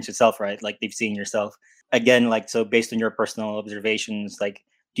experienced yourself, right? Like you've seen yourself again. Like so, based on your personal observations, like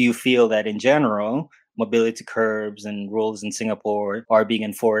do you feel that in general, mobility curbs and rules in Singapore are being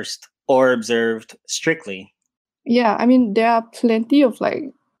enforced or observed strictly? Yeah, I mean, there are plenty of like,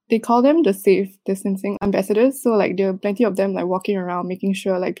 they call them the safe distancing ambassadors. So like there are plenty of them like walking around, making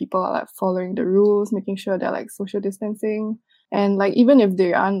sure like people are like following the rules, making sure they're like social distancing. And like even if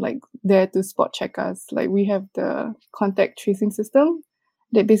they aren't like there to spot check us, like we have the contact tracing system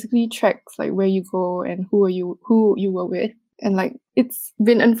that basically tracks like where you go and who you were with. And like it's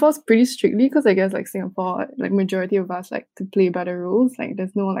been enforced pretty strictly because I guess like Singapore, like majority of us like to play by the rules. Like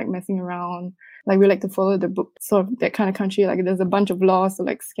there's no like messing around. Like we like to follow the book, sort of that kind of country. Like there's a bunch of laws to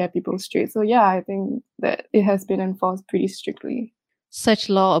like scare people straight. So yeah, I think that it has been enforced pretty strictly. Such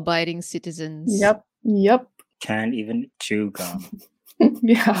law-abiding citizens. Yep. Can't even chew gum.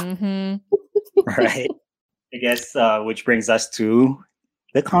 Yeah. Hmm. Right. I guess which brings us to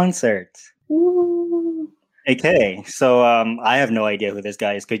the concert. Ooh. Okay, so I have no idea who this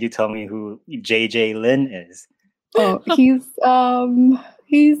guy is. Could you tell me who JJ Lin is? Oh,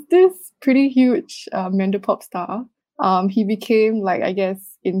 he's this pretty huge Mandopop star. He became like I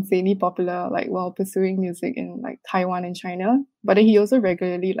guess insanely popular like while pursuing music in like Taiwan and China. But then he also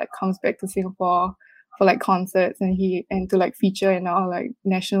regularly like comes back to Singapore for like concerts and to like feature in our like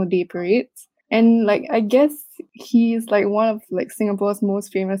national day parades. And like I guess he's like one of like Singapore's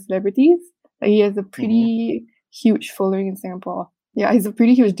most famous celebrities. Like he has a pretty huge following in Singapore. Yeah, he's a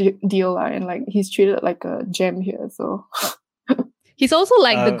pretty huge deal, and like he's treated like a gem here. So He's also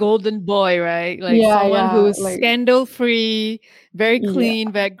like the golden boy, right? Like someone who's like scandal-free, very clean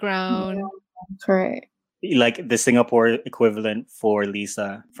background. yeah, correct. Like the Singapore equivalent for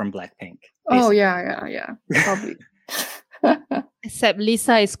Lisa from Blackpink. Oh basically. yeah, probably. Except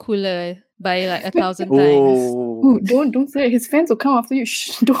Lisa is cooler by like 1,000 times. Ooh, don't say it. His fans will come after you.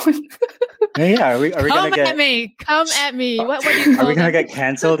 Shh, don't. Yeah, are we Come gonna get? at me! Come at me! What do you call Are we gonna them? get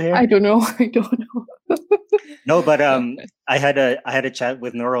canceled here? I don't know. I don't know. No, but I had a chat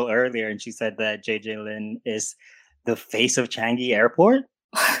with Nurul earlier, and she said that JJ Lin is the face of Changi Airport.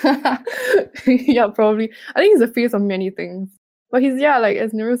 Yeah, probably. I think he's the face of many things. But he's like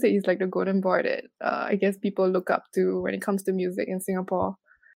as Nero said, he's like the golden boy that I guess people look up to when it comes to music in Singapore.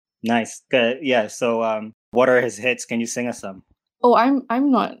 Nice. Yeah. So, what are his hits? Can you sing us some? Oh, I'm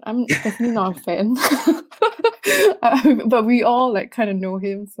definitely not a fan. But we all like kind of know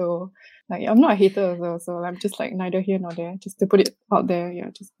him, so like I'm not a hater as well. So I'm just like neither here nor there. Just to put it out there,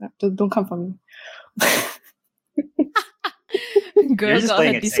 yeah. Just don't come for me. Girl just got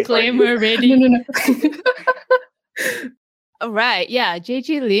playing her it safe, disclaimer ready. No. Right. Yeah.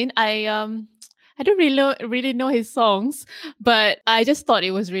 JJ Lin. I don't really know his songs, but I just thought it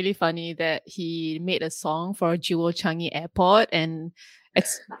was really funny that he made a song for Jewel Changi Airport, and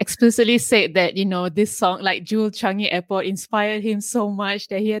explicitly said that, this song, like Jewel Changi Airport, inspired him so much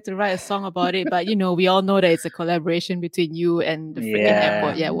that he had to write a song about it. But, we all know that it's a collaboration between you and the freaking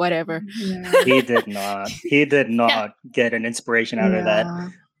airport. Yeah, whatever. Yeah. He did not. He did not get an inspiration out of that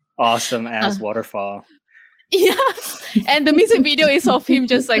awesome ass waterfall. Yeah. And the music video is of him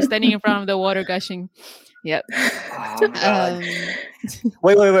just like standing in front of the water gushing. Yep. Oh, God.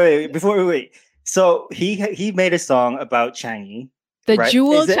 Wait. Wait. So he made a song about Changi. The right?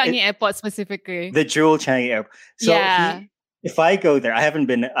 Jewel Changi Airport specifically. The Jewel Changi Airport. So if I go there, I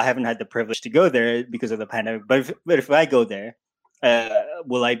haven't had the privilege to go there because of the pandemic. But if I go there,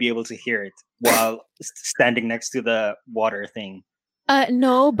 will I be able to hear it while standing next to the water thing?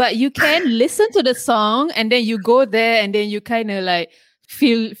 No, but you can listen to the song and then you go there and then you kind of like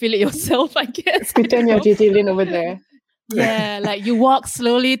feel it yourself, I guess. Pretend you're JJ Lin over there. Yeah, like you walk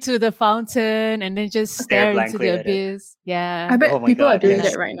slowly to the fountain and then just stare into the abyss. Yeah. I bet people are doing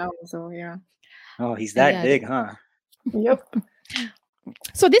that right now. So yeah. Oh, he's that big, huh? Yep.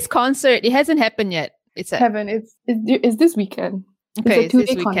 So this concert, it hasn't happened yet. It's this weekend. Okay, it's a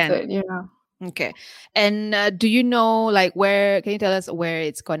 2-day concert. Yeah. Okay. And do you know, like, can you tell us where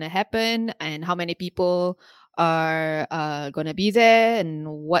it's going to happen and how many people are going to be there and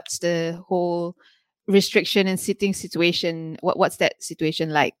what's the whole restriction and seating situation? What's that situation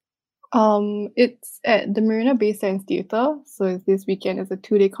like? It's at the Marina Bay Sands Theatre. So this weekend is a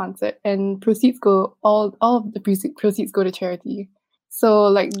 2-day concert and proceeds go all of the proceeds go to charity. So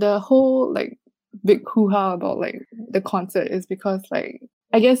like the whole like big hoo-ha about like the concert is because like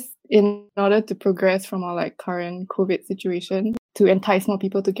I guess in order to progress from our like current COVID situation to entice more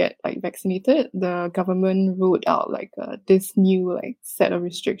people to get like vaccinated, the government rolled out like this new like set of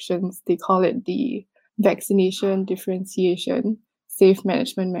restrictions. They call it the vaccination differentiation safe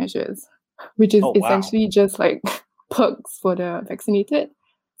management measures, which is essentially just like perks for the vaccinated.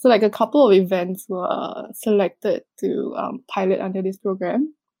 So like a couple of events were selected to pilot under this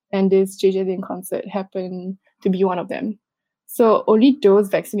program, and this JJ Lin concert happened to be one of them. So only those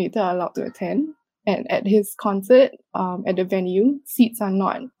vaccinated are allowed to attend. And at his concert, at the venue, seats are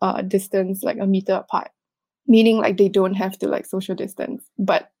not distanced like a meter apart, meaning like they don't have to like social distance.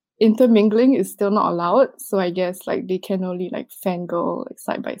 But intermingling is still not allowed. So I guess like they can only like fangirl like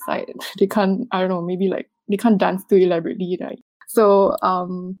side by side. They can't, I don't know, maybe like they can't dance too elaborately, right? So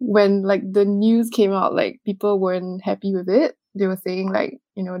when like the news came out, like people weren't happy with it. They were saying like,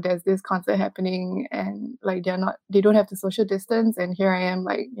 there's this concert happening and like they don't have the social distance, and here I am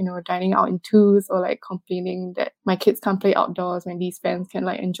like, dining out in twos, or like complaining that my kids can't play outdoors when these fans can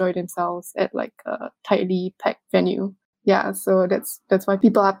like enjoy themselves at like a tightly packed venue. Yeah, so that's why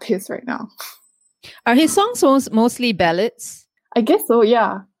people are pissed right now. Are his songs mostly ballads? I guess so,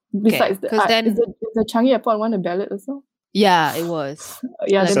 yeah. Besides then is the Changi Airport one a ballad also? Yeah, it was.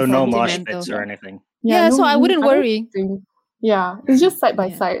 Yeah, so no mosh pits or anything. Yeah, so I wouldn't worry. Yeah, it's just side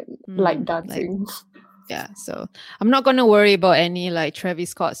by side, like dancing. Yeah, so I'm not gonna worry about any like Travis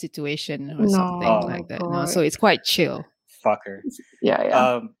Scott situation or something like that. No, so it's quite chill. Fucker.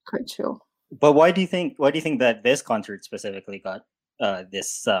 Yeah, quite chill. But why do you think that this concert specifically got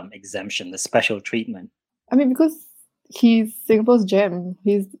this exemption, the special treatment? I mean, because he's Singapore's gem.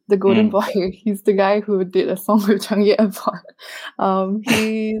 He's the golden boy. He's the guy who did a song with Changi Airport.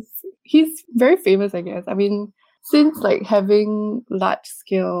 He's very famous, I guess. I mean, since like having large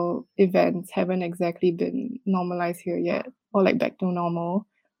scale events haven't exactly been normalized here yet, or like back to normal,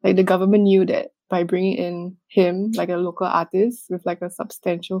 like the government knew that by bringing in him, like a local artist with like a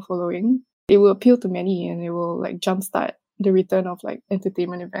substantial following, it will appeal to many and it will like jumpstart the return of like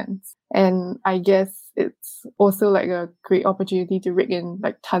entertainment events. And I guess it's also like a great opportunity to rig in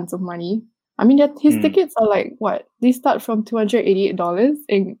like tons of money. I mean, his tickets are like what? They start from $288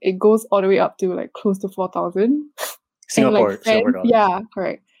 and it goes all the way up to like close to 4,000. Singapore dollars. Yeah,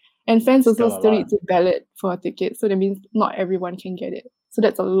 correct. And fans still need to ballot for a ticket, so that means not everyone can get it. So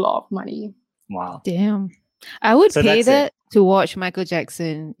that's a lot of money. Wow. Damn. I would pay that to watch Michael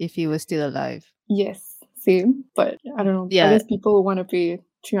Jackson if he was still alive. Yes, same. But I don't know. Yeah. I guess people want to pay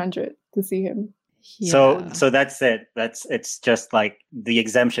 $300 to see him. Yeah. So that's it. It's just like the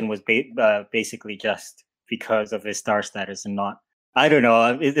exemption was basically just because of his star status and not. I don't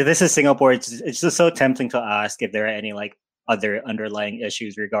know. This is Singapore. It's just so tempting to ask if there are any like other underlying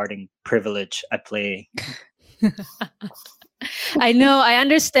issues regarding privilege at play. I know. I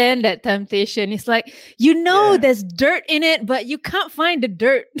understand that temptation. It's like, there's dirt in it, but you can't find the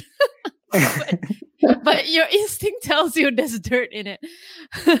dirt. but your instinct tells you there's dirt in it.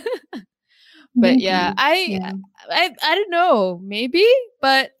 But I don't know, maybe.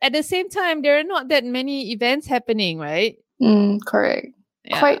 But at the same time, there are not that many events happening, right? Correct.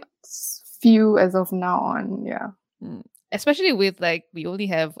 quite few as of now on. Yeah. Especially with like we only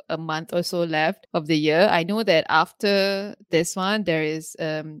have a month or so left of the year. I know that after this one, there is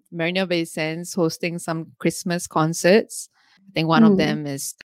Marina Bay Sands hosting some Christmas concerts. I think one of them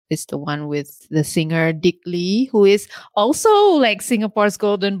is the one with the singer Dick Lee, who is also like Singapore's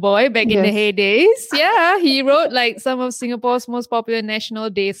golden boy back in the heydays. Yeah, he wrote like some of Singapore's most popular National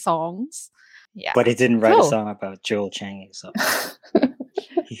Day songs. Yeah, but he didn't write a song about Joel Changi, so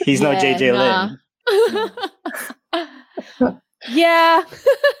he's no JJ Lin. Yeah.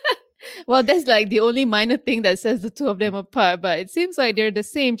 Well, that's like the only minor thing that sets the two of them apart, but it seems like they're the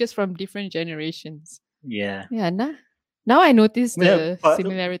same, just from different generations. Yeah. Now I notice the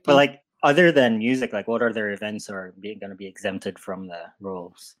similarity. But like, other than music, like what other events are going to be exempted from the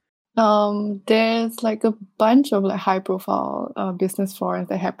rules? There's like a bunch of like high profile business forums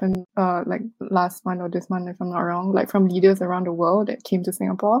that happened like last month or this month, if I'm not wrong, like from leaders around the world that came to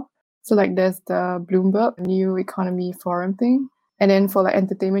Singapore. So like there's the Bloomberg New Economy Forum thing. And then for like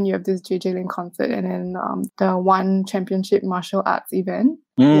entertainment, you have this JJ Lin concert, and then the One Championship Martial Arts event.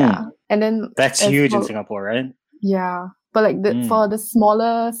 Yeah. And then that's huge in Singapore, right? Yeah. But like for the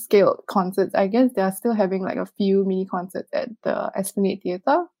smaller scale concerts, I guess they're still having like a few mini concerts at the Esplanade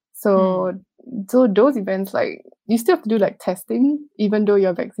Theatre. So those events, like you still have to do like testing, even though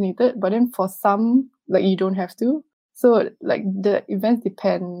you're vaccinated. But then for some, like you don't have to. So like the events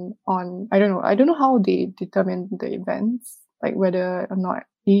depend on, I don't know how they determine the events, like whether or not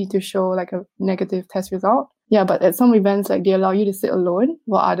you need to show like a negative test result. Yeah, but at some events, like they allow you to sit alone,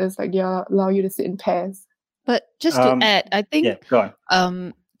 while others, like they allow you to sit in pairs. But just to add, I think go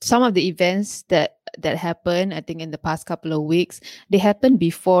on. Some of the events that happened, I think in the past couple of weeks, they happened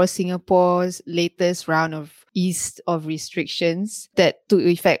before Singapore's latest round of ease of restrictions that took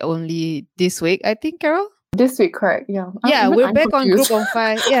effect only this week, I think, Carol? This week, correct, yeah. We're back on Group of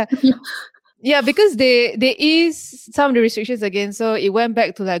 5, yeah. Yeah, because they eased some of the restrictions again, so it went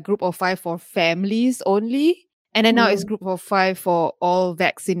back to like Group of 5 for families only, and then now it's Group of 5 for all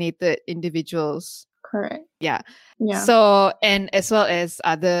vaccinated individuals. Correct. Yeah. So, and as well as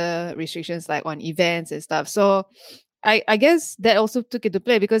other restrictions like on events and stuff. So I guess that also took into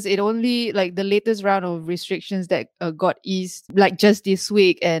play, because it only like the latest round of restrictions that got eased like just this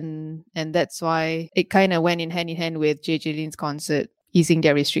week, and that's why it kind of went in hand with JJ Lin's concert easing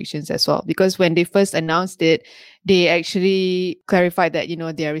their restrictions as well. Because when they first announced it, they actually clarified that,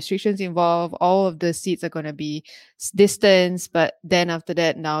 there are restrictions involved. All of the seats are going to be distance. But then after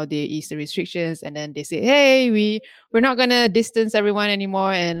that, now they ease the restrictions, and then they say, hey, we're not going to distance everyone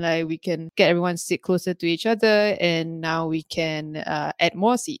anymore. And like we can get everyone sit closer to each other. And now we can add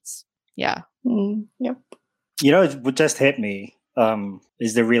more seats. Yeah. Yep. It just hit me.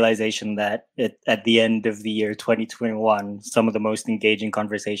 Is the realization that at the end of the year 2021, some of the most engaging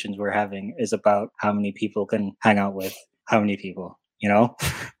conversations we're having is about how many people can hang out with how many people, and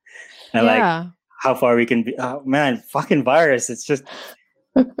like how far we can be. Oh man, fucking virus! It's just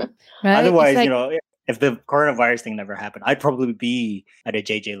right? Otherwise, it's like, if the coronavirus thing never happened, I'd probably be at a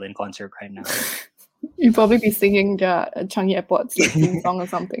JJ Lin concert right now. You'd probably be singing the Changi Airport's theme song or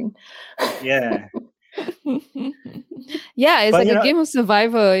something. Yeah. Yeah, it's like a game of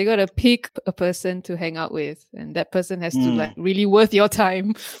survivor. You gotta pick a person to hang out with, and that person has to like really worth your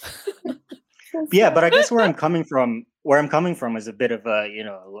time. Yeah, but I guess where I'm coming from is a bit of a,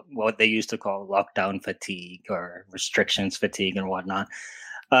 what they used to call lockdown fatigue or restrictions fatigue and whatnot.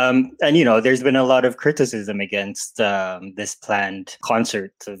 And there's been a lot of criticism against this planned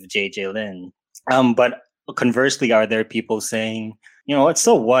concert of JJ Lin. But conversely, are there people saying,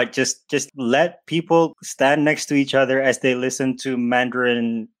 so what? Just let people stand next to each other as they listen to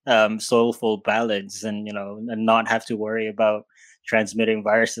Mandarin soulful ballads, and and not have to worry about transmitting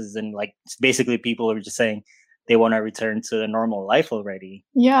viruses. And like basically, people are just saying they want to return to a normal life already.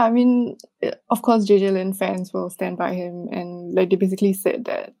 Yeah, I mean, of course, JJ Lin fans will stand by him, and like they basically said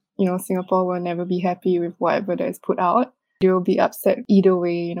that Singapore will never be happy with whatever that is put out. They will be upset either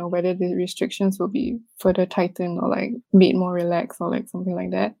way, whether the restrictions will be further tightened or like made more relaxed or like something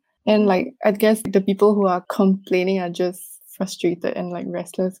like that. And like, I guess the people who are complaining are just frustrated and like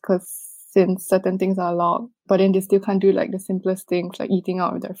restless, because since certain things are allowed, but then they still can't do like the simplest things like eating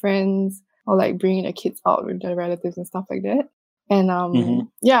out with their friends or like bringing their kids out with their relatives and stuff like that. And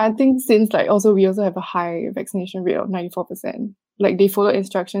I think since like also we also have a high vaccination rate of 94%, like they followed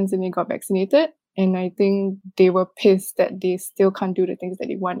instructions and they got vaccinated. And I think they were pissed that they still can't do the things that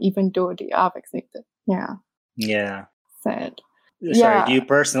they want, even though they are vaccinated. Yeah. Yeah. Sad. Sorry, do you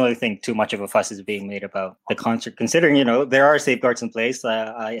personally think too much of a fuss is being made about the concert? Considering, you know, there are safeguards in place.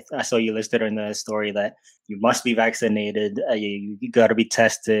 I saw you listed in the story that you must be vaccinated, you got to be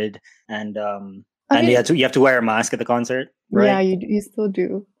tested, and you have to wear a mask at the concert, right? Yeah, you still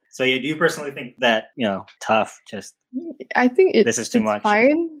do. So do you personally think that, you know, tough? Just I think this is too much.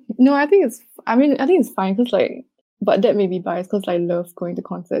 Fine. No, I think it's fine because like, but that may be biased because I love going to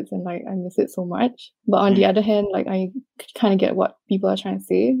concerts and like I miss it so much. But on the other hand, like I kind of get what people are trying to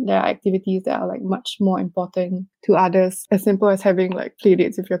say. There are activities that are like much more important to others, as simple as having like play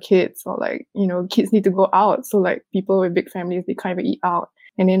dates with your kids, or like, you know, kids need to go out. So like people with big families, they can't even eat out.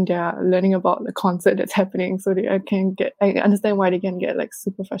 And then they're learning about the concert that's happening. So I understand why they can get like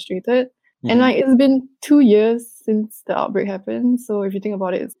super frustrated. And like, it's been 2 years since the outbreak happened. So if you think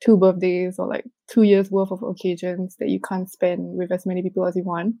about it, it's 2 birthdays or like 2 years worth of occasions that you can't spend with as many people as you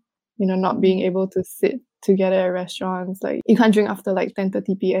want. You know, not being able to sit together at restaurants. Like you can't drink after like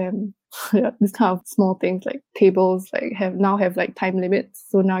 10:30 p.m. This kind of small things, like tables like have like time limits.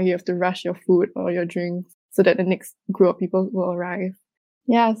 So now you have to rush your food or your drinks so that the next group of people will arrive.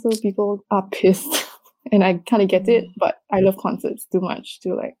 Yeah, so people are pissed. And I kind of get it, but I love concerts too much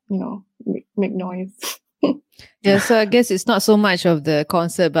to like, you know, make noise. Yeah, so I guess it's not so much of the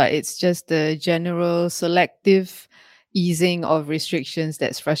concert, but it's just the general selective easing of restrictions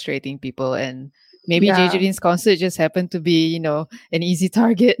that's frustrating people. And maybe JJ's concert just happened to be, you know, an easy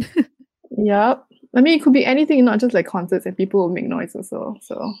target. Yep. I mean, it could be anything, not just like concerts, and people will make noise also.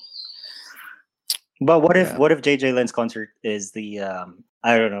 So. But what if JJ Lin's concert is the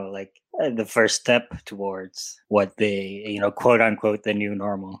I don't know, like the first step towards what they, you know, quote unquote, the new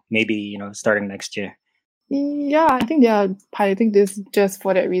normal, maybe, you know, starting next year? Yeah, I think they are piloting this just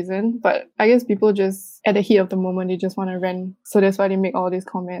for that reason. But I guess people just, at the heat of the moment, they just want to rant. So that's why they make all these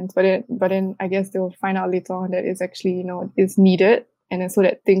comments. But then I guess they'll find out later on that it's actually, you know, it's needed, and then so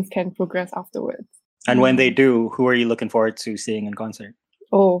that things can progress afterwards. And when they do, who are you looking forward to seeing in concert?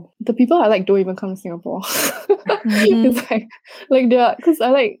 Oh, the people I like don't even come to Singapore. It's like they're, because I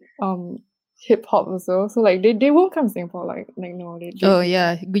like hip hop also, so like they won't come to Singapore. Like no, they. Oh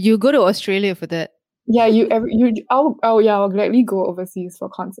yeah, you go to Australia for that. Yeah, I'll gladly go overseas for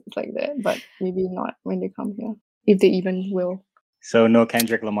concerts like that, but maybe not when they come here, if they even will. So no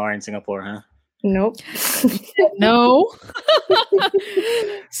Kendrick Lamar in Singapore, huh? Nope. No.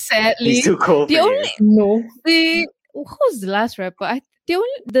 Sadly, he's too cool. Who's the last rapper?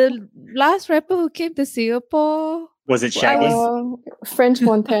 The last rapper who came to Singapore, was it Shaggy? French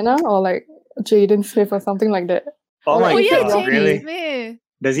Montana or like Jaden Smith or something like that. Oh my god, really? Smith.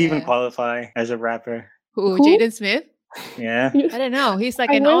 Does he even qualify as a rapper? Who? Jaden Smith? Yeah. I don't know. He's like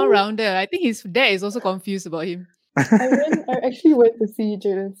an all-rounder. I think his dad is also confused about him. I actually went to see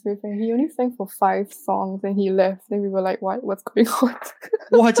Jaden Smith, and he only sang for 5 songs and he left. Then we were like, what's going on?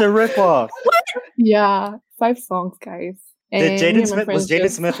 What's a ripoff? What? Yeah, 5 songs, guys. Did Jaden Smith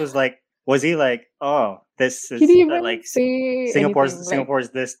was he like, oh, this is like Singapore's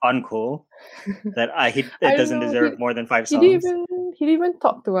this uncool that it doesn't deserve more than 5 songs? He didn't even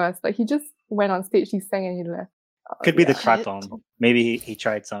talk to us. Like he just went on stage, he sang and he left. Could be the kratom. Maybe he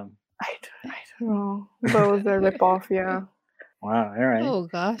tried some. I don't know. But it was a ripoff, yeah. Wow, all right. Oh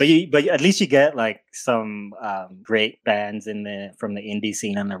gosh. But at least you get like some great bands from the indie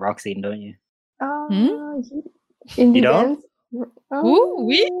scene and the rock scene, don't you? Indie you don't? bands? Ooh,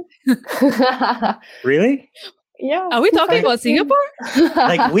 we? Really? Yeah. Are we talking about Singapore?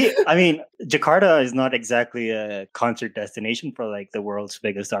 Jakarta is not exactly a concert destination for like the world's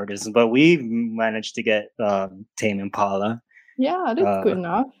biggest artists, but we managed to get Tame Impala. Yeah, that's good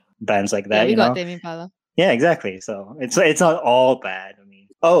enough. Bands like that, we got Tame Impala. Yeah, exactly. So it's not all bad. I mean,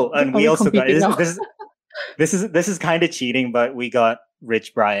 and we also got this is kind of cheating, but we got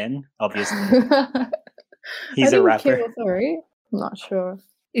Rich Brian, obviously. He's a rapper. Also, right? I'm not sure.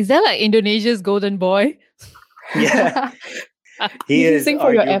 Is that like Indonesia's golden boy? Yeah. He is sing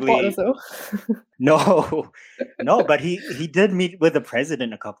for your airport also. No, but he did meet with the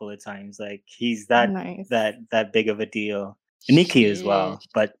president a couple of times. Like he's that big of a deal. Nikki as well,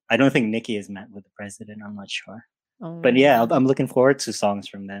 but I don't think Nikki has met with the president. I'm not sure. But yeah, I'm looking forward to songs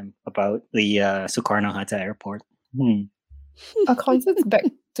from them about the Soekarno-Hatta Airport. Are concerts back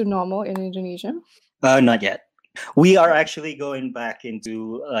to normal in Indonesia? Not yet. We are actually going back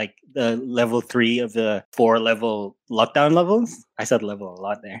into like the level 3 of the 4-level lockdown levels. I said level a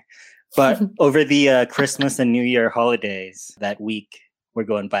lot there. But over the Christmas and New Year holidays that week, we're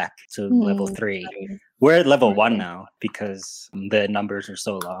going back to level 3. We're at level 1 now because the numbers are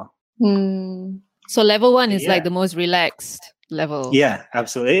so low. So level 1 is like the most relaxed level. Yeah,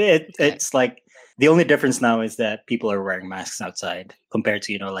 absolutely. It's like The only difference now is that people are wearing masks outside compared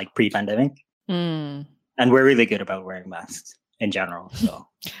to, like pre-pandemic. Mm, And we're really good about wearing masks in general. So,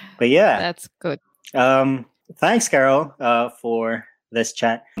 but yeah. that's good. Thanks, Carol, for this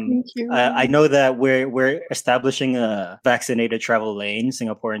chat. Thank you. I know that we're establishing a vaccinated travel lane,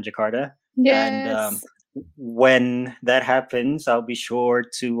 Singapore and Jakarta. Yes. And when that happens, I'll be sure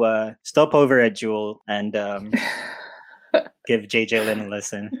to stop over at Jewel and give JJ Lin a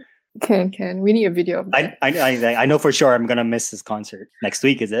listen. Can. We need a video of that. I know for sure I'm gonna miss his concert next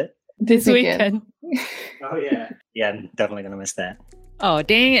week. Is it? This weekend. Oh yeah. Yeah, I'm definitely gonna miss that. Oh,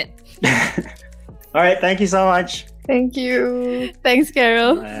 dang it. All right. Thank you so much. Thank you. Thanks,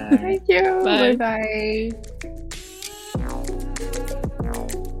 Carol. Bye. Thank you. Bye. Bye-bye.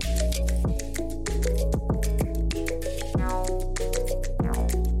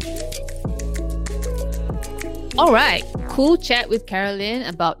 All right. Cool chat with Carolyn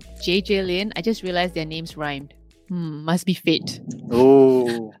about JJ Lin. I just realized their names rhymed. Must be fate.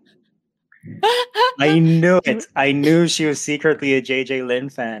 Oh. I knew it. I knew she was secretly a JJ Lin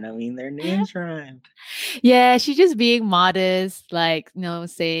fan. I mean, their names rhymed. Yeah, she's just being modest, like,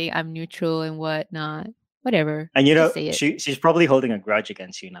 saying I'm neutral and whatnot. Whatever. And Just say it. she's probably holding a grudge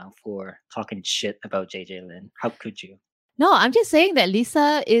against you now for talking shit about JJ Lin. How could you? No, I'm just saying that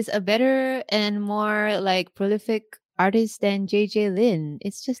Lisa is a better and more like prolific artist than JJ Lin.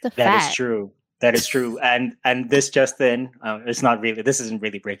 It's just a fact. That is true. That is true. And this just in, it's not really. This isn't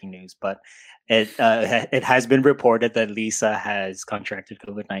really breaking news, but it has been reported that Lisa has contracted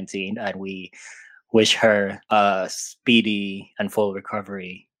COVID-19, and we wish her a speedy and full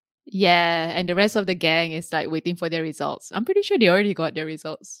recovery. Yeah, and the rest of the gang is like waiting for their results. I'm pretty sure they already got their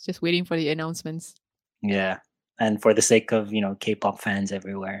results, just waiting for the announcements. Yeah, and for the sake of K-pop fans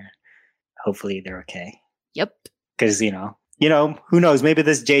everywhere, hopefully they're okay. Yep. Because who knows? Maybe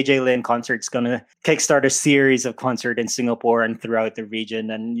this JJ Lin concert's gonna kickstart a series of concerts in Singapore and throughout the region,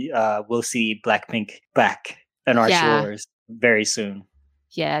 and we'll see Blackpink back on our shores very soon.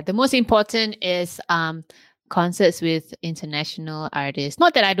 Yeah, the most important is concerts with international artists.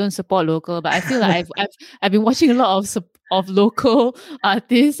 Not that I don't support local, but I feel like I've been watching a lot of local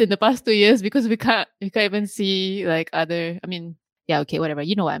artists in the past 2 years because we can't even see like other. I mean, yeah, okay, whatever.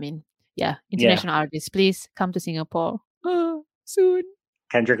 You know what I mean? Yeah, international artists, please come to Singapore soon.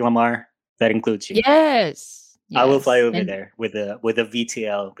 Kendrick Lamar, that includes you. Yes. I will fly over there with a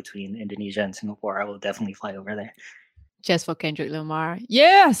VTL between Indonesia and Singapore. I will definitely fly over there. Just for Kendrick Lamar.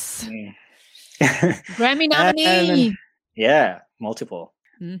 Yes. Grammy nominee. Multiple.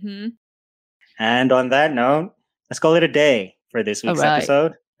 Mm-hmm. And on that note, let's call it a day for this week's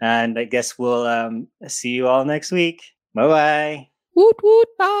episode. And I guess we'll see you all next week. Bye-bye. Woot woot,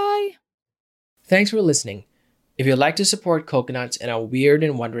 bye. Thanks for listening. If you'd like to support Coconuts and our weird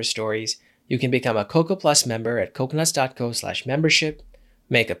and wondrous stories, you can become a Coco Plus member at coconuts.co/membership,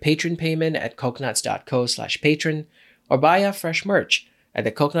 make a patron payment at coconuts.co/patron, or buy our fresh merch at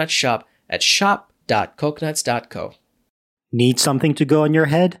the Coconut Shop at shop.coconuts.co. Need something to go on your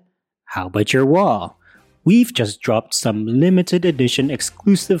head? How about your wall? We've just dropped some limited edition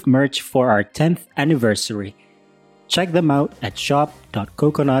exclusive merch for our 10th anniversary. Check them out at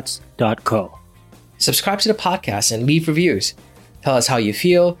shop.coconuts.co. Subscribe to the podcast and leave reviews. Tell us how you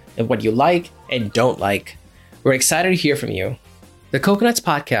feel and what you like and don't like. We're excited to hear from you. The Coconuts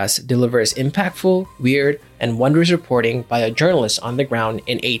Podcast delivers impactful, weird, and wondrous reporting by a journalist on the ground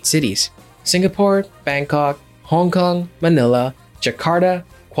in 8 cities: Singapore, Bangkok, Hong Kong, Manila, Jakarta,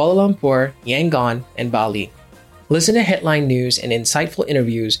 Kuala Lumpur, Yangon, and Bali. Listen to headline news and insightful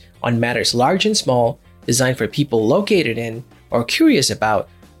interviews on matters large and small, designed for people located in or curious about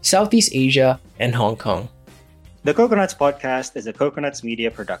Southeast Asia and Hong Kong. The Coconuts Podcast is a Coconuts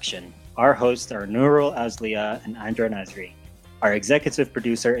media production. Our hosts are Nurul Azlia and Andra Nazri. Our executive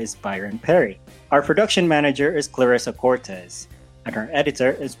producer is Byron Perry. Our production manager is Clarissa Cortez. And our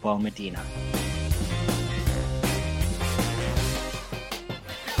editor is Paul Medina.